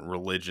from different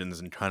religions,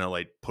 and kind of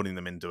like putting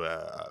them into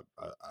a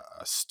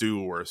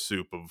stew or a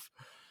soup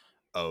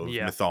of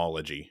Yeah.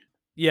 mythology.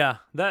 Yeah,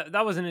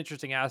 that was an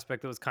interesting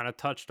aspect that was kind of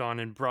touched on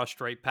and brushed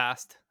right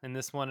past in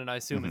this one, and I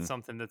assume it's Hmm.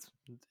 something that's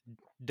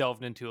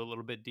delved into a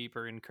little bit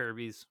deeper in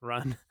Kirby's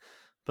run.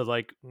 But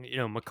like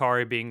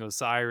Makari being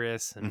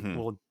Osiris, and Hmm.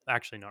 well,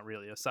 actually not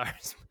really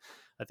Osiris.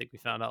 I think we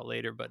found out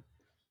later, but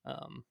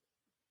um,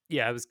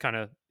 yeah, it was kind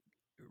of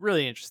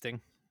really interesting,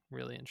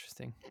 really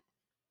interesting.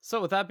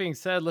 So with that being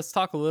said, let's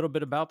talk a little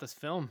bit about this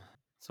film.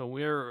 So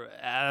we're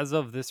as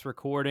of this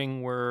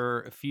recording,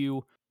 we're a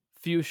few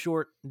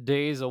short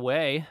days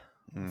away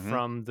Hmm.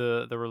 from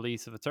the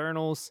release of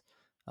Eternals.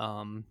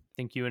 I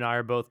think you and I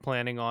are both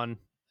planning on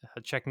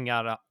checking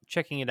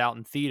it out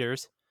in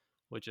theaters,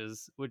 which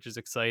is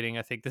exciting.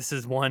 I think this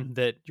is one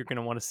that you're going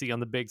to want to see on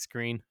the big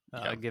screen,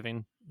 Yeah,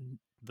 given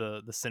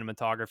the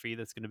cinematography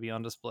that's going to be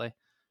on display.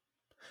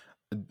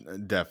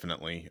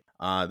 definitely.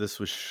 This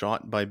was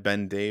shot by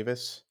Ben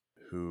Davis,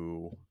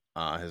 who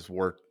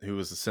who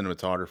was the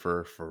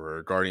cinematographer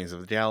for Guardians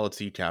of the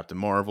Galaxy, Captain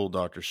Marvel,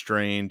 Doctor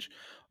Strange.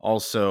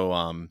 Also,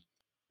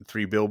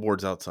 Three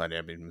Billboards Outside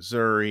Ebbing,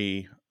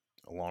 Missouri,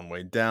 A Long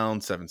Way Down,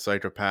 Seven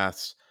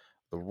Psychopaths,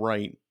 The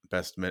Right,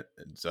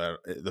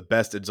 The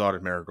Best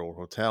Exotic Marigold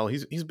Hotel.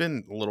 He's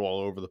been a little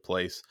all over the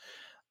place.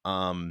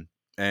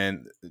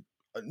 And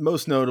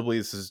most notably,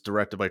 this is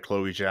directed by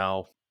Chloe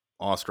Zhao,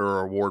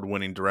 Oscar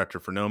award-winning director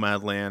for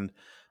Nomadland,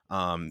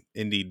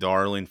 indie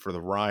darling for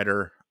The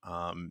Rider.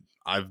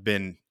 I've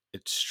been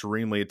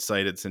extremely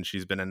excited since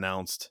she's been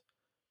announced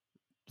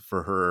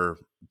for her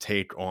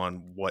take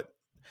on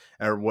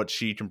what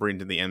she can bring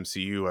to the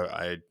MCU.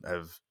 I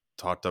have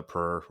talked up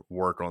her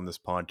work on this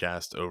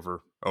podcast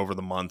over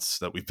the months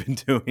that we've been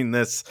doing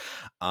this.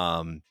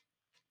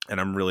 And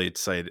I'm really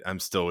excited. I'm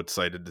still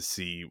excited to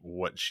see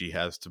what she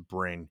has to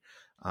bring.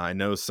 I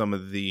know some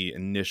of the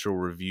initial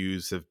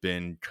reviews have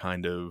been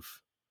kind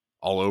of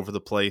all over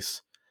the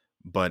place,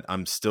 but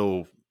I'm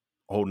still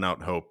holding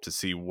out hope to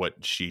see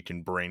what she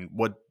can bring.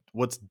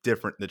 What's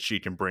different that she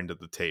can bring to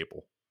the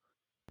table.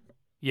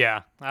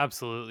 Yeah,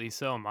 absolutely.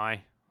 So am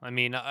I. I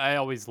mean, I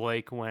always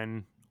like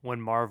when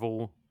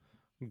Marvel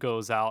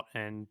goes out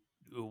and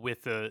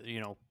with a,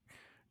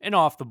 an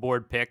off the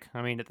board pick.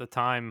 I mean, at the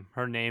time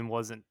her name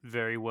wasn't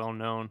very well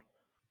known,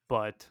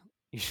 but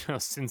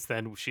since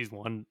then she's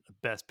won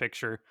Best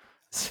Picture.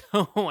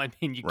 So I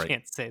mean, you Right.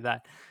 can't say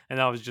that. And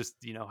that was just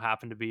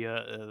happened to be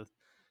a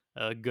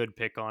good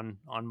pick on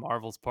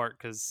Marvel's part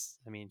because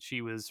I mean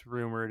she was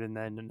rumored and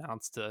then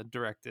announced to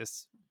direct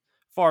this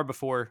far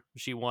before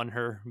she won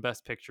her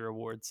Best Picture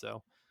award.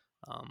 So,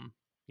 um,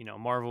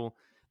 Marvel,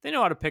 they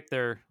know how to pick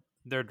their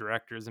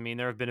directors. I mean,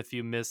 there have been a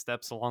few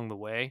missteps along the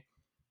way,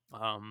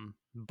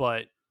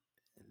 but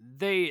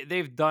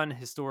they've done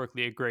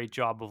historically a great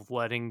job of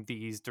letting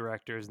these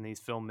directors and these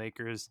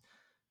filmmakers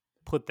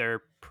put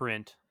their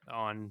print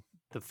on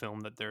the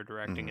film that they're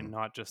directing and Hmm.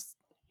 not just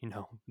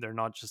they're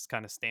not just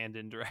kind of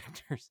stand-in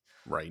directors.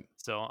 Right.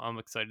 So I'm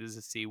excited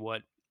to see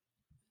what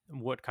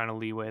kind of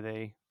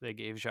leeway they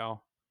gave Zhao.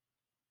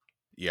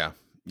 Yeah.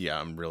 Yeah.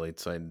 I'm really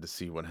excited to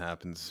see what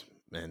happens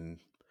and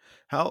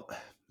how.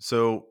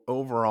 So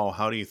overall,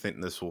 how do you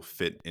think this will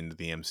fit into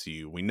the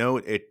MCU? We know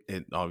it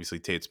obviously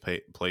takes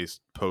place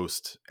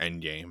post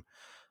Endgame,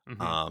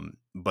 Hmm.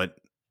 but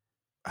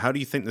how do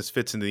you think this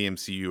fits into the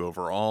MCU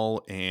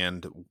overall,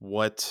 and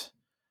what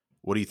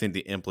do you think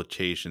the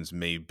implications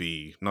may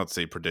be? Not to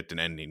say predict an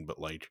ending, but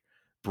like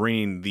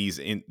bringing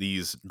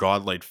these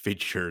godlike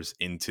figures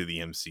into the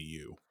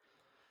MCU.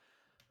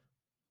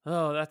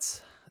 Oh,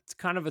 it's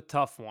kind of a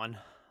tough one.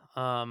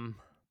 Um,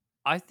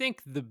 I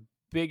think the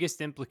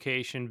biggest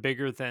implication,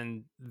 bigger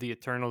than the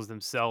Eternals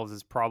themselves,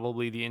 is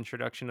probably the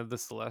introduction of the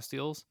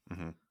Celestials.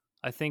 Hmm.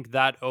 I think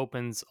that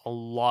opens a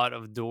lot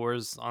of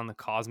doors on the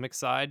cosmic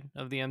side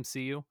of the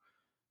MCU.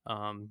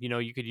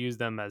 You could use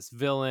them as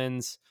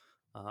villains.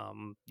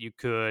 You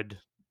could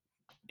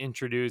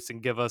introduce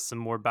and give us some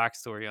more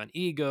backstory on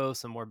Ego,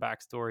 some more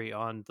backstory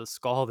on the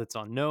skull that's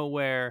on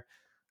Nowhere.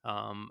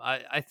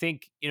 I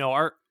think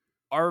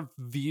our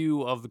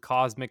view of the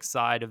cosmic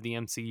side of the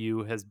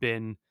MCU has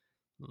been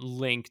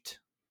linked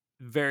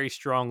very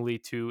strongly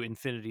to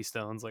Infinity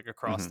Stones, like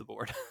across Hmm. the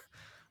board,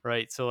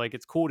 right? So like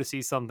it's cool to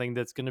see something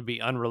that's going to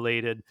be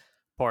unrelated,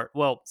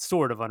 well,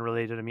 sort of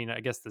unrelated. I mean, I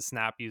guess the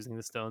snap using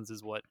the stones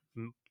is what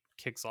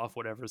kicks off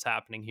whatever's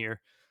happening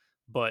here,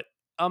 but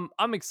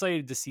I'm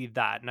excited to see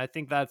that, and I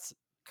think that's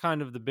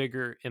kind of the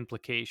bigger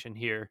implication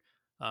here.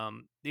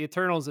 The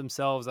Eternals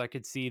themselves, I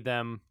could see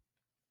them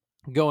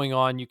going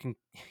on. You can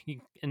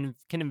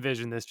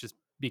envision this just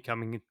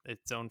becoming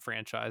its own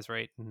franchise,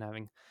 right?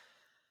 And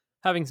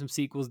having some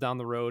sequels down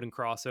the road and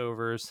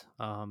crossovers.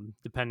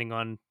 Depending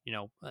on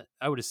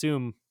I would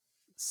assume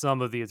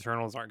some of the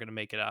Eternals aren't going to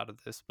make it out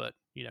of this, but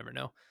you never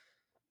know.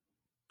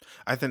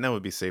 I think that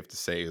would be safe to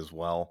say as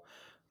well.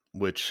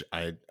 Which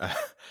I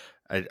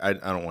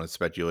don't want to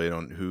speculate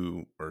on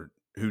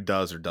who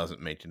does or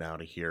doesn't make it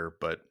out of here,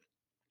 but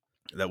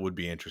that would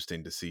be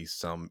interesting to see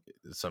some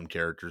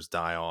characters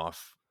die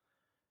off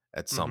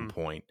at some Hmm.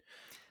 point.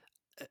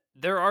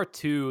 There are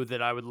two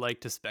that I would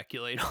like to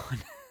speculate on.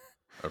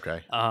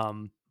 Okay.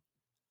 um,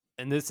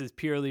 and this is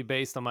purely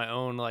based on my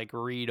own like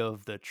read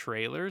of the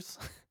trailers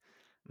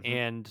Hmm.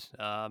 and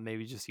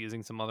maybe just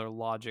using some other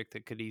logic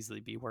that could easily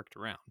be worked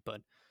around.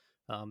 But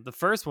the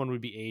first one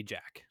would be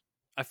Ajak.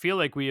 I feel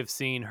like we have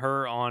seen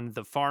her on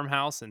the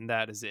farmhouse, and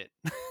that is it.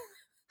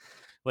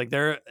 Like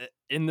there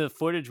in the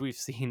footage we've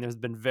seen, there's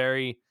been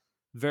very,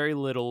 very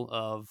little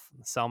of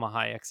Salma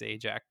Hayek's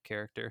Ajak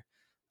character.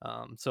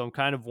 So I'm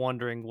kind of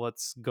wondering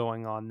what's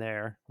going on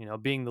there.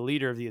 Being the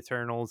leader of the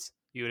Eternals,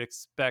 you would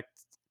expect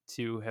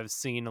to have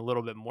seen a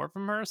little bit more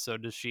from her. So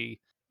does she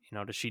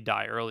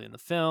die early in the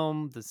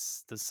film?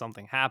 Does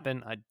something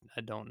happen?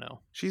 I don't know.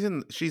 She's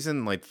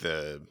in like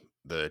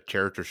the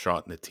character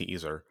shot in the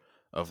teaser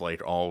of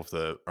like all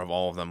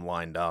of them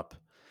lined up.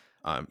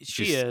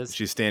 She is.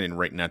 She's standing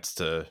right next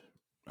to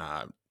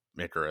uh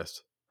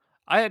Icarus.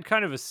 I had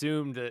kind of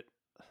assumed that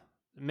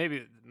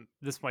maybe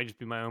this might just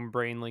be my own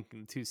brain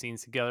linking the two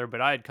scenes together, but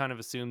I had kind of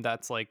assumed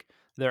that's like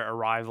their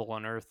arrival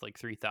on Earth like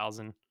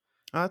 3,000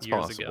 That's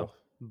years ago. possible.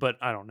 But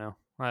I don't know.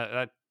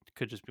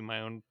 could just be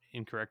my own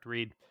incorrect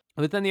read.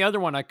 But then the other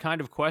one I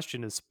kind of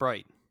question is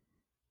Sprite.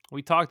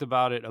 We talked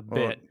about it a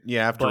Well, bit,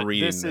 yeah, but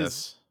this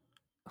is,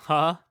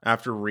 huh?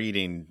 after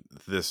reading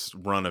this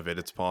run of it,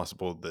 it's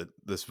possible that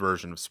this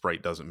version of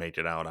Sprite doesn't make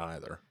it out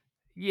either.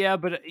 Yeah,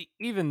 but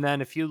even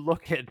then, if you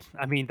look at,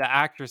 I mean, the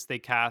actress they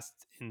cast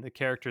in the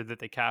character that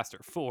they cast her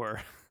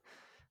for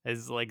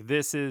is like,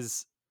 this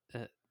is,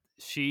 uh,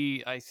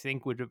 she, I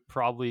think, would have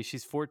probably,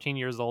 she's 14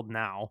 years old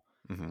now,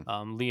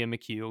 Hmm. Leah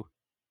McHugh.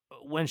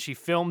 When she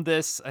filmed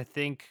this, I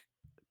think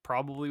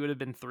probably would have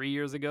been 3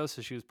 years ago.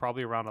 So she was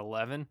probably around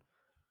 11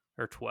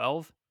 or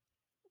 12.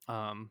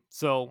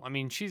 So, I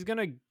mean, she's going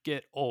to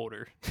get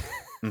older.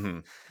 Hmm.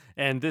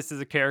 And this is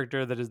a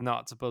character that is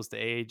not supposed to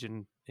age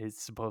and is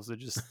supposed to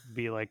just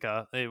be like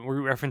we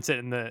reference it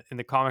in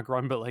the comic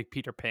run, but like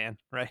Peter Pan,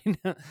 right?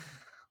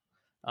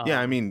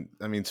 Yeah, um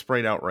I mean,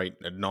 Sprite outright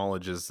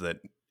acknowledges that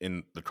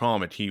in the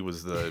comic he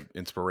was the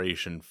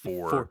inspiration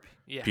for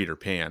yeah. Peter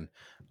Pan.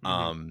 Hmm.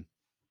 Um,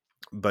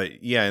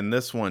 but yeah, in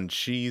this one,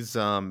 she's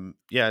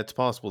yeah, it's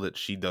possible that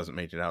she doesn't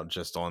make it out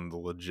just on the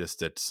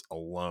logistics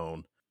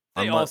alone.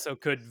 They Unless, also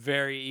could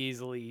very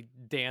easily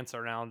dance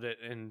around it,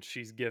 and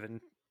she's given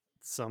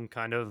some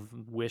kind of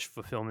wish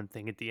fulfillment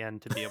thing at the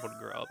end to be able to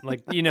grow up.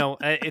 Like,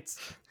 it's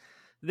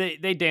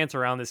they dance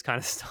around this kind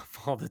of stuff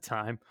all the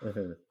time.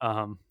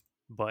 Um,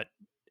 but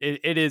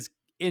it is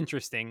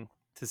interesting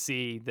to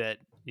see that,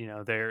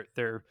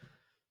 they're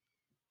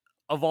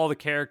of all the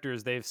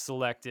characters they've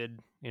selected,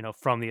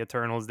 from the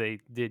Eternals, they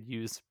did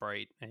use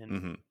Sprite and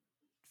hmm.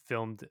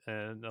 filmed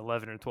an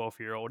 11 or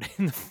 12-year-old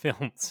in the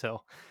film,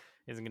 so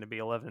isn't going to be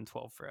 11 and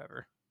 12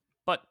 forever.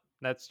 But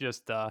that's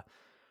just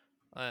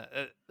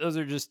those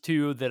are just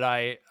two that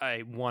I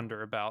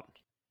wonder about.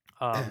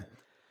 Um,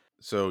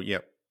 So yeah,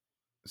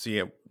 so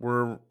yeah,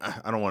 we're.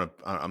 I don't want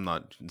to. I'm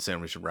not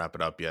saying we should wrap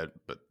it up yet,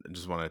 but I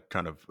just want to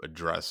kind of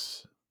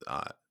address.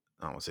 I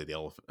don't want to say the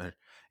elephant.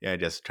 Yeah, I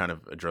just kind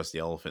of address the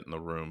elephant in the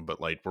room.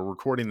 But like, we're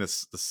recording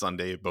this the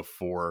Sunday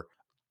before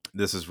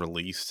this is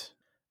released,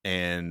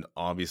 and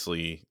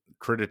obviously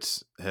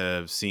critics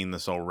have seen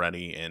this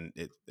already, and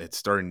it's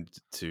starting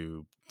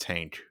to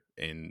tank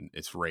in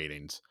its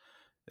ratings.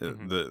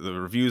 mhm. The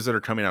reviews that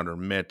are coming out are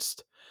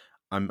mixed.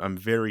 I'm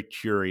very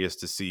curious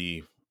to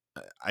see.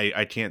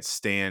 I can't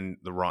stand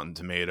the Rotten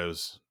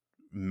Tomatoes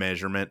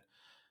measurement.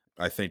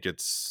 I think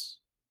it's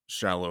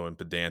shallow and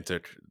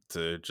pedantic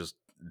to just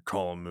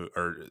call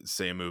or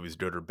say a movie's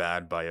good or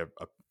bad by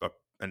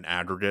an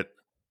aggregate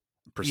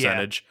Yeah.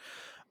 percentage,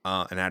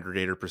 an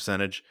aggregator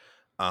percentage.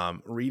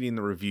 Reading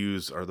the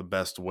reviews are the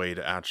best way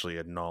to actually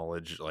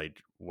acknowledge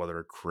like whether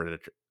a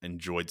critic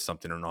enjoyed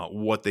something or not,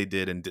 what they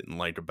did and didn't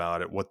like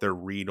about it, what their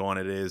read on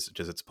it is.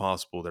 Just it's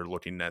possible they're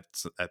looking at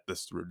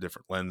this through a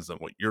different lens than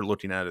what you're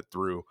looking at it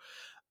through.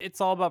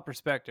 It's all about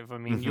perspective. I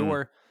mean,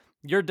 Hmm.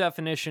 your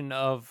definition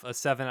of a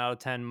 7 out of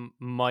 10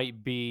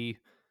 might be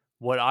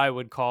what I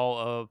would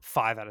call a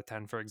 5 out of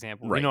 10, for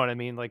example. You know Right. what I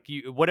mean? Like,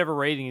 whatever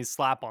rating you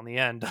slap on the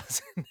end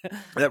doesn't,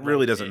 That really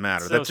like, doesn't it's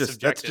matter. so That's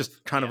subjective.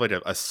 just kind of Yeah.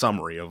 like a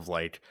summary of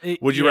like,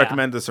 would you Yeah.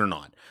 recommend this or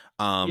not?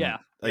 Yeah.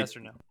 Like Yes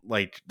or no.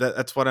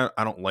 that's what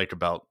I don't like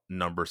about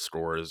number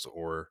scores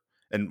or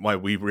and why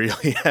we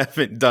really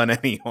haven't done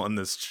any on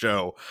this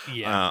show.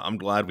 Yeah. I'm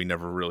glad we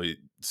never really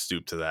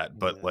stooped to that,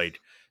 but Yeah.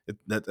 like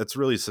that's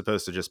really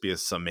supposed to just be a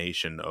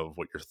summation of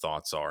what your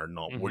thoughts are,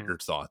 not what Mhm. your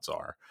thoughts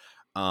are.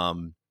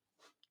 Um,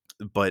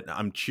 but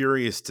I'm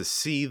curious to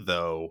see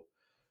though,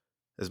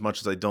 as much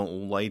as I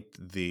don't like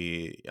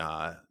the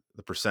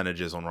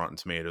percentages on Rotten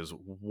Tomatoes,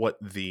 what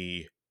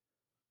the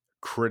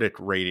critic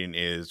rating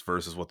is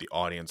versus what the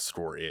audience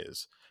score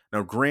is.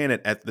 Now,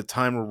 granted, at the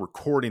time we're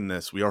recording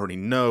this, we already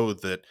know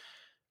that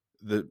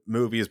the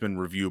movie has been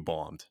review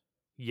bombed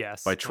by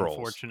Yes, trolls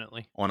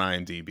unfortunately. on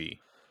IMDb.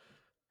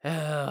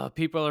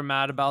 People are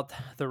mad about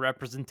the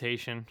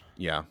representation,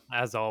 Yeah.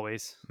 as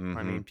always. I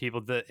Hmm. mean,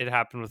 people that it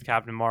happened with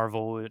Captain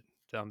Marvel.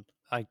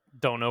 I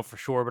don't know for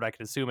sure, but I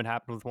can assume it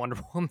happened with Wonder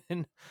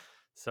Woman.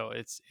 So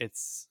it's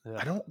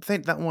I don't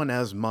think that one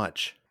as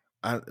much.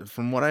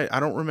 From what I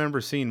don't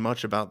remember seeing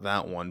much about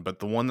that one, but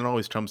the one that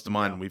always comes to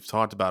mind, yeah, and we've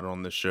talked about it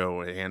on this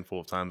show a handful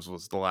of times,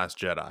 was The Last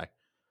Jedi.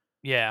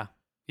 yeah,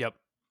 yep,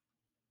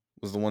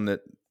 Was the one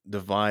that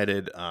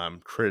divided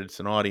critics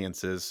and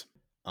audiences.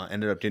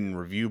 Ended up getting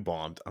review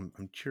bombed. I'm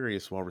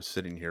curious while we're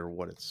sitting here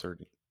what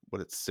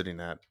it's sitting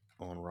at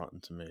on Rotten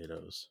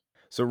Tomatoes.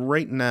 So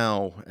right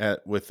now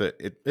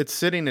it's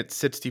sitting at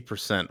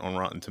 60% on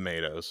Rotten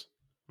Tomatoes.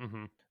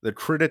 hmm The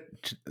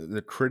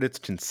critics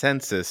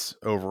consensus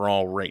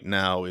overall right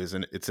now is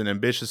it's an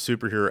ambitious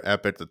superhero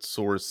epic that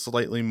soars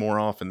slightly more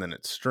often than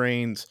it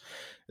strains.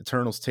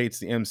 Eternals takes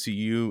the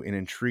MCU in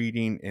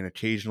intriguing and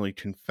occasionally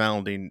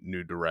confounding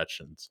new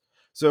directions.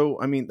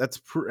 So, I mean, that's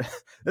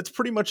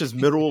pretty much as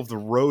middle of the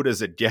road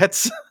as it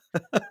gets.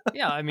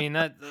 yeah. I mean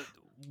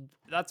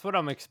that's what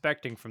I'm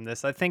expecting from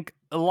this. I think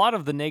a lot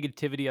of the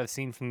negativity I've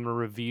seen from the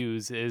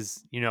reviews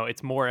is,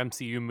 it's more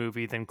MCU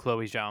movie than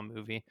Chloe Zhao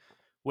movie,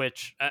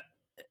 which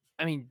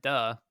I mean,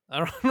 duh. I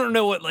don't, I don't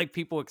know what like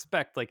people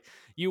expect. Like,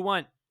 you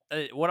want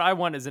what I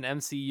want is an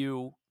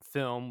MCU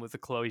film with a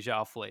Chloe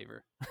Zhao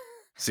flavor.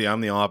 See,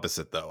 I'm the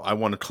opposite though. I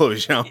want a Chloe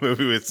Zhao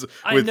movie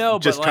I with know,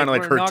 but just kind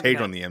like of like we're her not take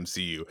gonna. on the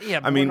MCU. Yeah, I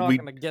but we're mean, not we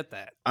gonna get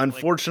that. Like,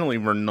 unfortunately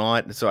we're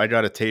not. So I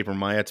got to taper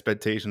my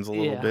expectations a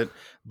little yeah, bit,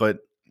 but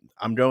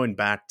I'm going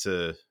back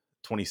to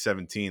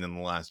 2017 and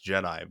The Last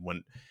Jedi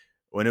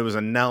when it was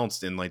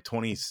announced in like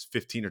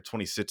 2015 or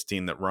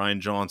 2016 that Ryan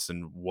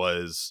Johnson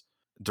was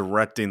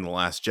directing The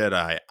Last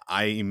Jedi.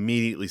 I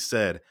immediately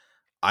said,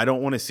 I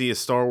don't want to see a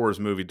Star Wars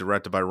movie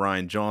directed by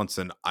Ryan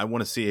Johnson. I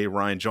want to see a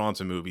Ryan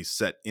Johnson movie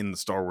set in the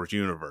Star Wars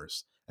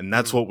universe. And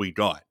that's mhm, what we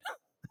got.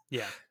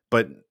 yeah,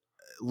 But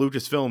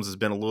Lucasfilms has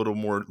been a little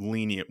more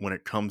lenient when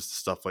it comes to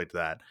stuff like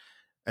that.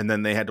 And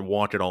then they had to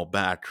walk it all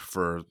back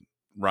for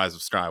Rise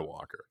of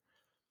Skywalker.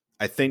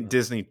 I think mhm.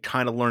 Disney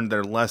kind of learned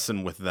their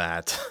lesson with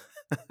that.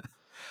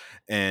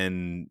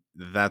 And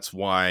that's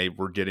why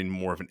we're getting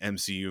more of an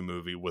MCU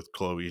movie with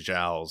Chloe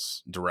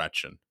Zhao's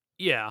direction.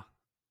 Yeah,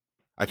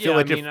 I feel yeah. I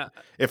like mean,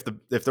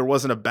 if there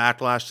wasn't a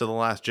backlash to The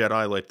Last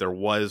Jedi like there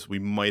was, we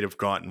might have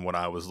gotten what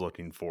I was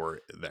looking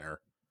for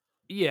there.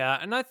 yeah,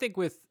 and I think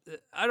with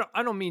I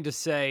don't mean to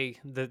say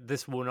that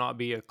this will not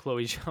be a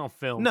Chloe Zhao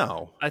film.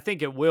 No. I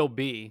think it will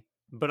be,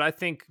 but I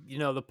think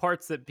the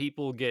parts that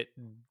people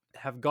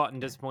have gotten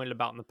disappointed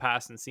about in the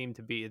past and seem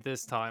to be at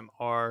this time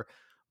are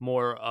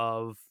more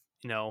of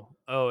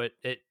oh,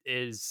 it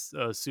is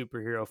a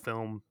superhero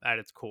film at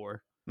its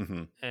core.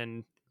 Hmm.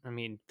 And I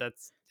mean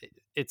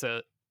it's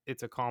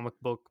a comic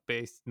book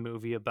based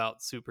movie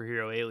about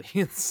superhero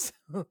aliens.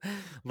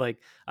 Like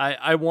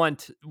I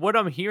want what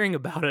I'm hearing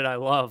about it. I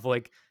love,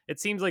 like,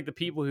 it seems like the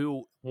people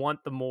who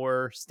want the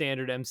more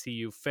standard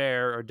MCU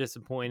fare are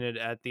disappointed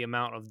at the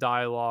amount of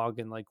dialogue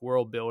and like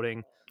world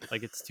building.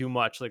 Like it's too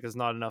much, like there's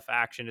not enough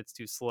action, it's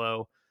too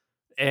slow.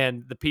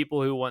 And the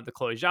people who want the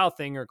Chloe Zhao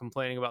thing are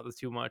complaining about the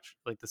too much,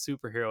 like the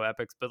superhero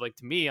epics. But like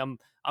to me, I'm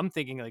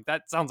thinking like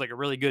that sounds like a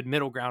really good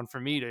middle ground for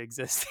me to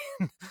exist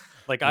in.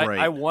 Like I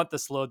Right. want the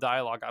slow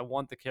dialogue, I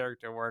want the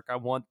character work, I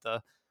want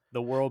the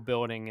world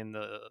building and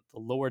the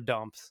lore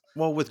dumps.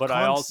 Well, with But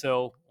I cons,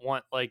 also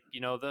want, like,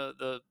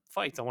 the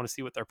fights. I want to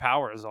see what their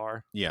powers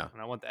are, yeah,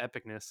 and I want the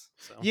epicness.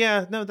 So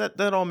yeah, no,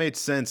 that all made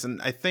sense,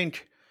 and I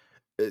think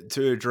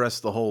to address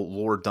the whole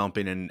lore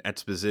dumping and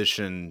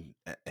exposition,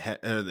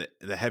 the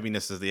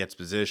heaviness of the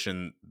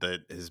exposition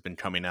that has been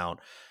coming out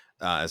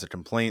as a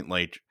complaint,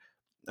 like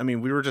I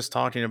mean, we were just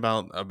talking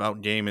about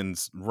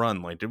Gaiman's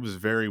run. Like it was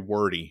very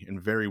wordy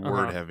and very uh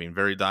word huh. heavy and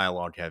very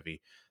dialogue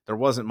heavy. There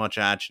wasn't much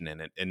action in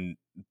it. And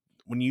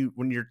when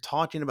you're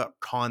talking about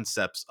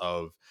concepts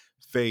of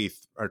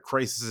faith or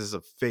crises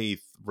of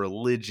faith,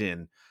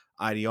 religion,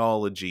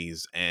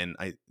 ideologies, and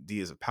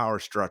ideas of power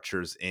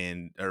structures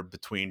in or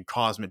between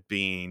cosmic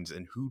beings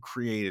and who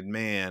created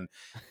man,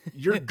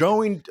 you're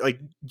going like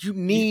you Yeah.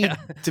 need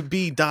to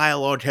be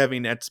dialogue heavy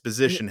and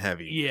exposition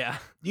heavy. Yeah.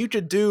 You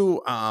could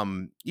do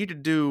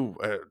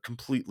a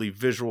completely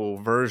visual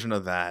version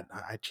of that.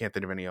 I can't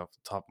think of any off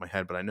the top of my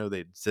head, but I know they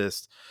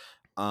exist.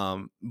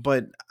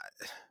 But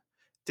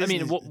I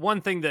mean, Disney's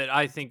one thing that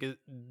I think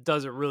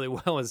does it really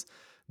well is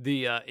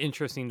the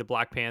interesting to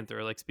Black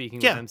Panther. Like, speaking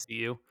of yeah.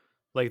 MCU,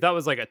 like that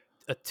was like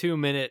a 2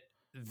 minute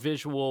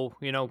visual.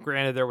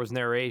 Granted there was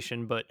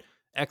narration, but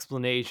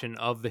explanation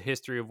of the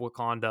history of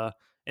Wakanda,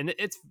 and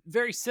it's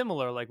very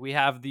similar. Like we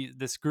have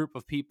this group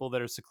of people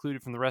that are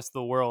secluded from the rest of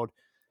the world.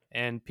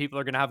 And people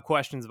are going to have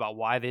questions about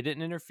why they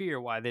didn't interfere,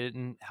 why they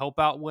didn't help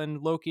out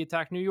when Loki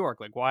attacked New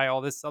York, like why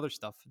all this other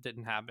stuff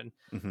didn't happen.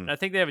 Hmm. And I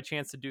think they have a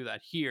chance to do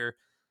that here,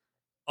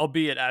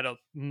 albeit at a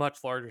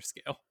much larger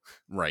scale.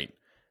 Right.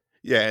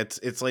 Yeah,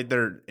 it's like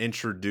they're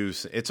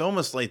introducing it's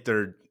almost like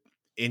they're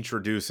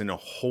introducing a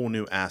whole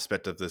new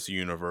aspect of this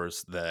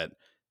universe that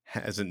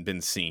hasn't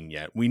been seen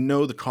yet. We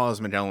know the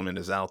cosmic element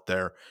is out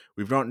there.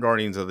 We've gotten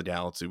Guardians of the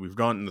Galaxy, we've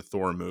gotten the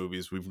Thor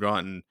movies, we've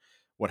gotten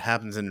what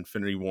happens in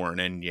Infinity War and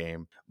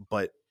Endgame,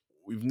 but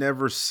we've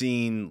never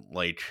seen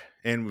like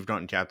and we've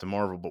gotten Captain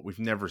Marvel, but we've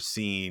never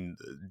seen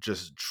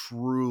just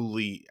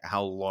truly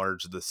how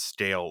large the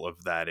scale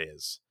of that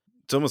is.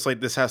 It's almost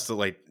like this has to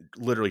like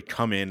literally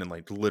come in and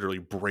like literally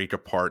break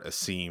apart a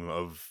seam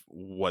of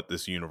what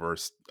this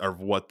universe or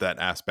what that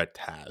aspect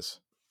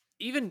has.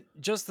 Even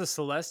just the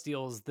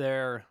Celestials,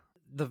 the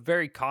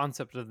very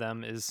concept of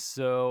them is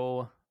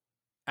so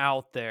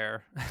out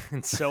there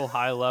and so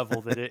high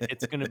level that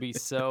it's going to be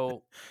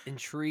so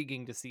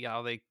intriguing to see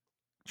how they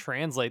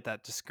translate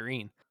that to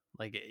screen.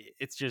 Like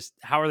it's just,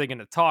 how are they going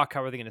to talk?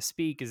 How are they going to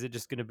speak? Is it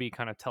just going to be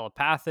kind of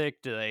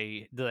telepathic? Do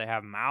they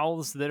have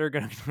mouths that are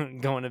going to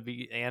going to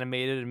be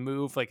animated and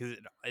move? Like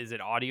is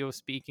it audio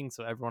speaking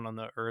so everyone on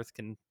the earth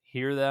can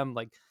hear them?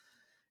 Like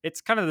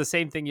it's kind of the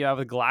same thing you have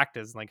with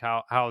Galactus. Like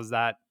how is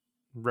that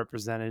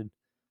represented?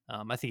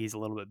 I think he's a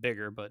little bit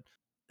bigger, but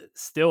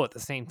still at the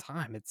same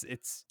time,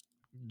 it's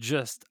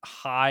just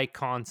high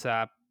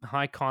concept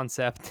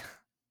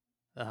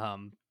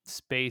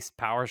space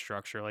power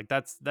structure. Like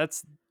that's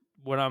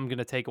what I'm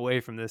gonna take away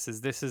from this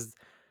is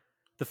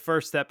the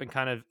first step in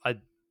kind of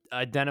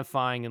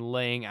identifying and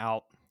laying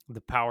out the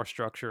power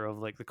structure of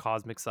like the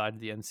cosmic side of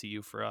the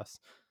MCU for us.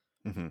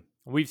 Hmm.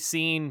 we've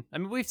seen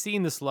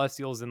the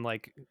Celestials in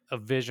like a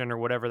Vision or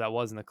whatever that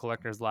was in the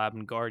Collector's Lab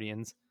and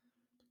Guardians,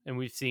 and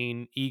we've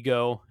seen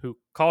Ego, who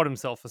called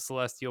himself a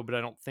Celestial, but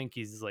I don't think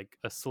he's like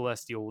a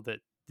Celestial that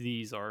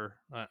these are.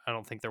 I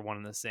don't think they're one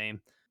and the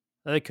same.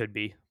 They could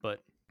be, but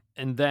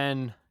and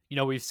then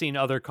we've seen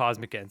other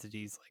cosmic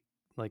entities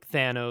like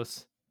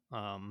Thanos,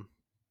 um,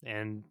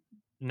 and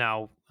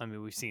now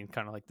we've seen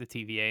kind of like the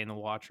TVA and the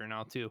Watcher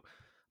now too.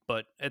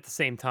 But at the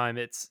same time,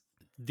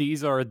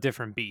 these are a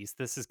different beast.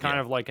 This is kind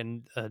Yeah. of like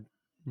a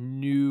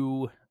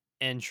new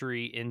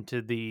entry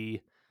into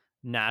the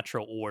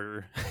natural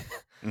order.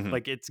 Hmm.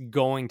 Like it's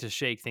going to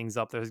shake things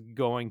up. There's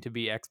going to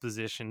be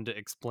exposition to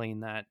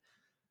explain that.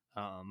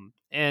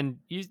 And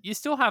you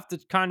still have to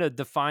kind of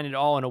define it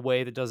all in a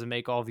way that doesn't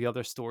make all the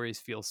other stories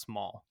feel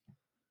small,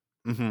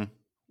 Hmm.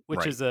 which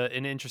Right. is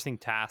an interesting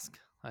task,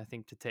 I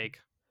think, to take.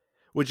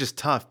 Which is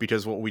tough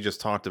because what we just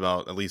talked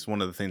about, at least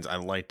one of the things I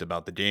liked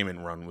about the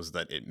Damon run was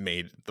that it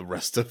made the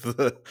rest of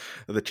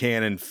the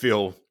canon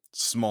feel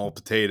small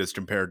potatoes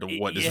compared to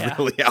what is Yeah,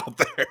 really out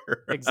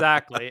there.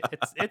 exactly.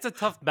 It's a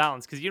tough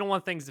balance because you don't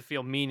want things to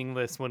feel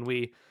meaningless when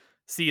we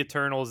see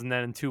Eternals, and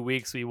then in 2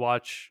 weeks we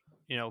watch,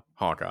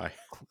 Hawkeye.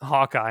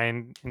 Hawkeye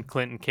and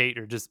Clint and Kate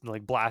are just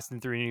like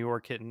blasting through New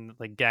York, hitting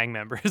like gang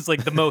members.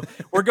 Like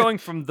we're going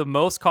from the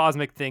most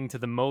cosmic thing to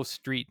the most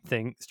street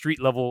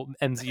level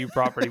MCU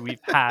property we've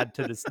had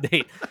to this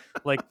date.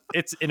 Like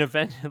it's an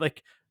event.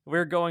 Like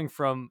we're going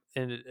from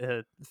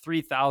a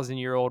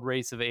 3,000-year-old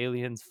race of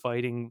aliens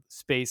fighting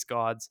space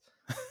gods,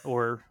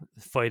 or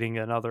fighting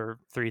another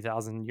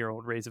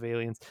 3,000-year-old race of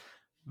aliens,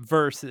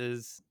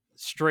 versus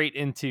straight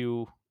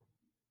into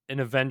an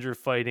Avenger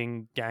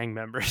fighting gang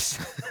members.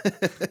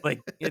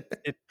 Like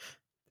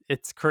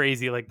it's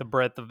crazy, like the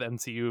breadth of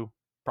MCU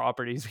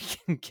properties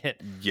we can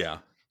get. Yeah.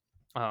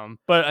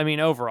 But I mean,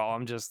 overall,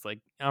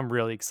 I'm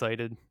really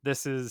excited.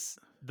 This is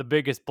the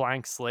biggest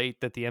blank slate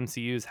that the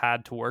MCU's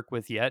had to work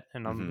with yet,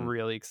 and I'm Hmm.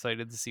 really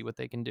excited to see what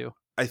they can do.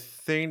 I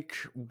think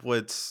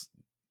what's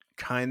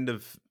kind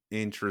of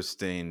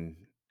interesting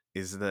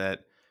is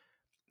that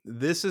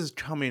this is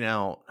coming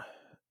out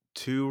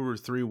 2 or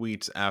 3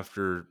 weeks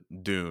after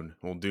Dune.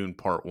 Well, Dune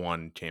Part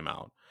 1 came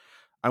out.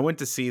 I went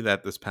to see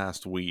that this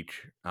past week.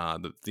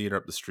 The theater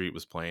up the street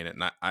was playing it,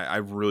 and I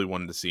really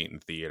wanted to see it in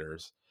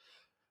theaters.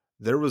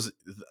 There was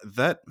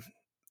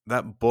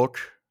that book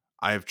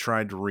I have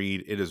tried to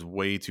read. It is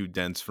way too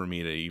dense for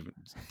me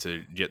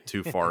to get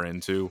too far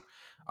into.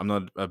 I'm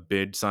not a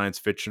big science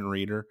fiction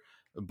reader,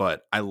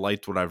 but I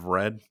liked what I've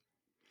read,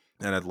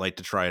 and I'd like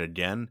to try it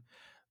again.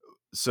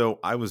 So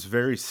I was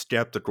very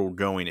skeptical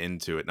going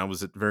into it, and I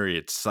was very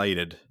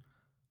excited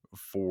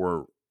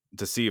for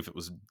to see if it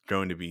was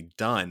going to be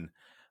done.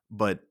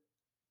 But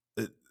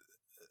uh,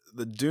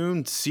 the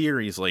Dune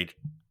series, like,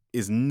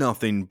 is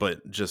nothing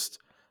but just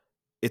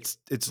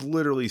it's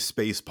literally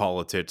space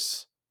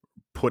politics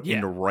put Yeah.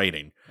 into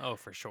writing. Oh,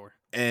 for sure.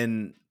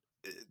 And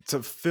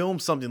to film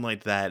something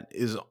like that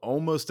is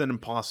almost an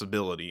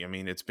impossibility. I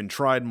mean, it's been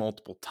tried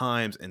multiple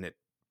times and it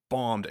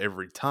bombed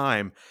every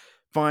time.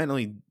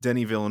 Finally,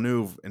 Denis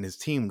Villeneuve and his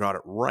team got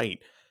it right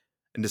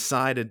and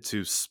decided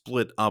to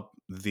split up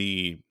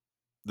the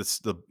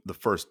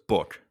first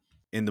book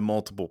into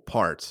multiple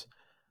parts.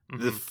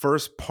 The Hmm.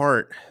 first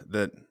part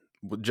that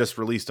just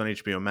released on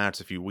HBO Max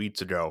a few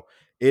weeks ago,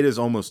 it is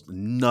almost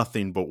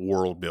nothing but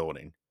world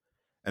building.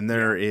 And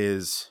Yeah.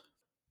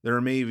 there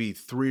are maybe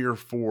 3 or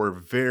 4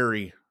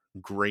 very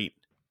great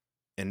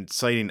and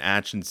exciting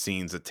action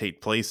scenes that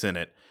take place in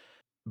it,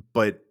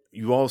 but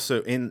you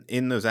also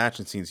in those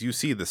action scenes you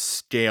see the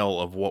scale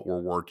of what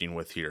we're working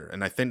with here,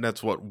 and I think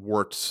that's what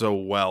worked so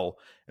well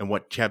and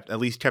what kept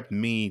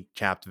me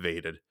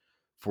captivated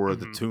for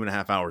the Hmm.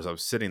 2.5 hours I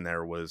was sitting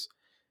there was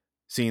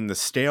seeing the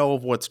scale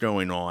of what's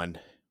going on.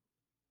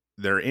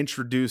 They're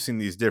introducing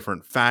these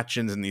different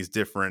factions and these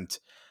different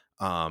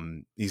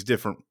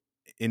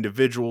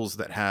individuals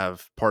that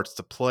have parts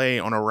to play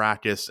on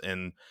Arrakis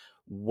and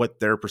what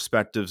their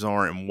perspectives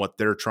are and what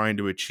they're trying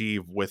to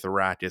achieve with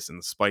Arrakis and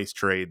the spice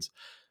trades.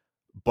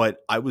 But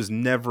I was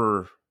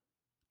never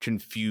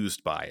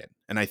confused by it.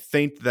 And I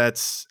think I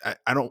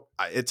don't,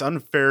 it's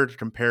unfair to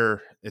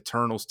compare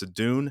Eternals to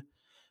Dune,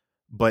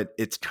 but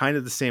it's kind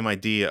of the same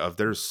idea of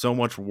there's so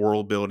much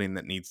world building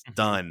that needs Hmm.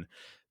 done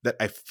that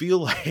I feel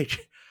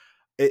like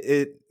it,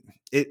 it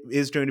it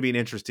is going to be an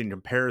interesting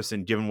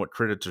comparison given what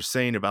critics are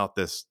saying about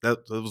this.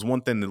 That was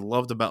one thing they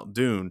loved about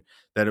Dune,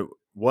 that it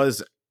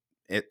was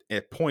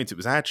at points it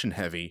was action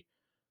heavy,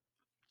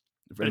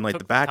 But and it like the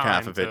took the back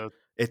half time of it, to.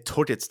 it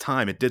took its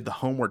time. It did the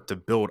homework to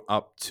build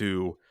up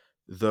to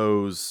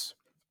those,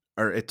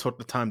 or it took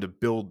the time to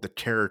build the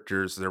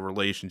characters, their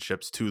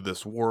relationships to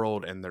this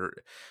world, and their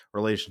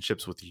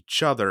relationships with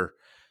each other.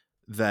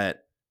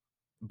 That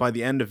by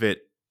the end of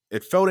it,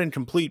 it felt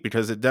incomplete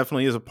because it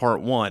definitely is a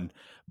part one,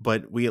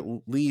 but it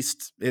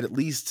at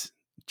least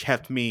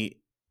kept me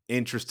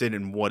interested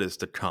in what is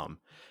to come.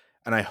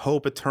 And I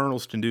hope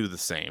Eternals can do the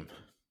same.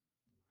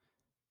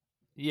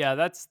 Yeah,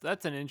 that's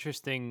an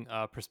interesting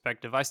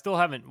perspective. I still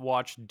haven't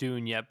watched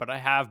Dune yet, but I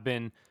have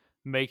been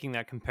making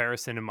that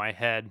comparison in my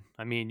head.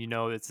 I mean,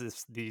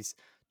 it's these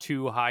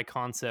two high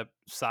concept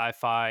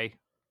sci-fi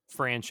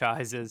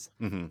franchises,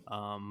 Hmm.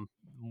 um,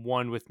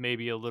 one with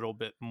maybe a little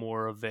bit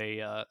more of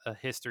a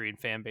history and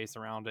fan base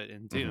around it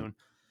in Hmm. Dune,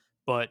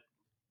 but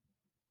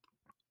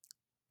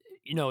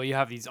you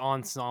have these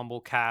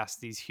ensemble casts,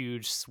 these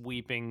huge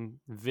sweeping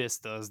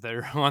vistas that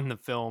are on the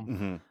film,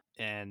 Hmm.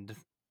 and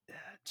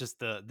just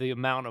the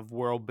amount of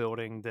world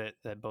building that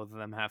both of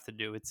them have to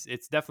do.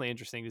 It's definitely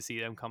interesting to see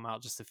them come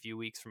out just a few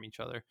weeks from each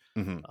other,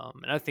 Hmm.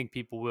 and I think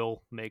people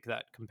will make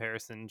that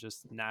comparison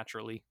just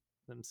naturally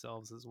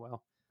themselves as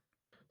well.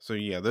 So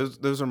yeah,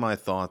 those are my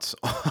thoughts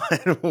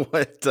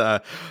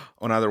on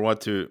on either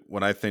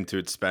what I think to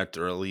expect,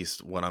 or at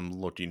least what I'm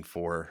looking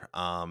for.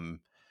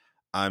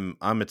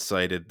 I'm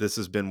excited. This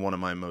has been one of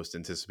my most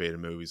anticipated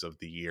movies of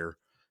the year,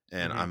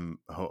 and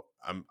Hmm.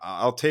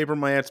 I'll taper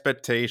my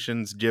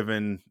expectations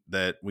given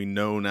that we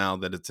know now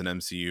that it's an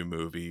MCU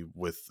movie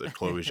with a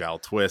Chloe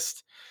Zhao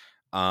twist.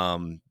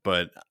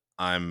 But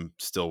I'm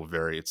still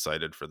very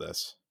excited for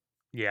this.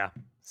 Yeah,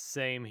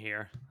 same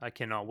here. I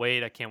cannot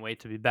wait. I can't wait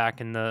to be back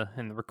in the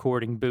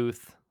recording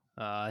booth,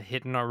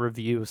 hitting our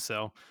review.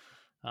 So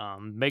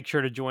make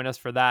sure to join us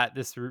for that.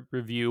 This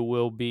review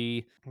will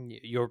be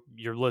you're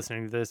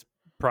listening to this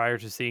prior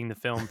to seeing the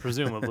film,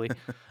 presumably,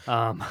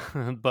 um,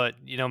 but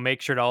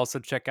make sure to also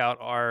check out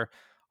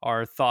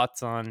our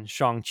thoughts on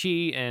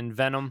Shang-Chi and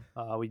Venom.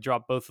 We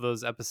dropped both of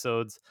those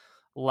episodes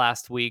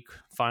last week.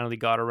 Finally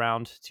got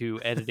around to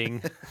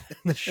editing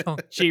the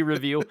Shang-Chi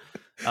review.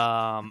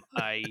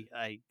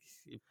 I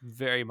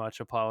very much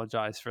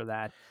apologize for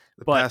that,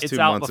 The but past it's 2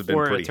 out months have been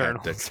before pretty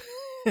hectic. Eternals.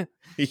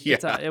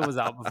 Yeah. It was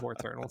out before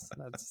Eternals.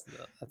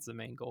 That's the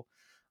main goal.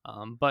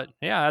 But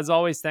yeah, as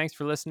always, thanks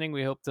for listening.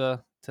 We hope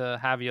to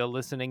have you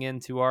listening in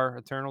to our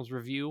Eternals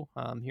review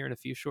here in a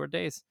few short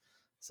days.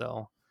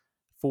 So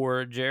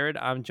for Jared,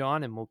 I'm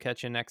John, and we'll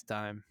catch you next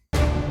time.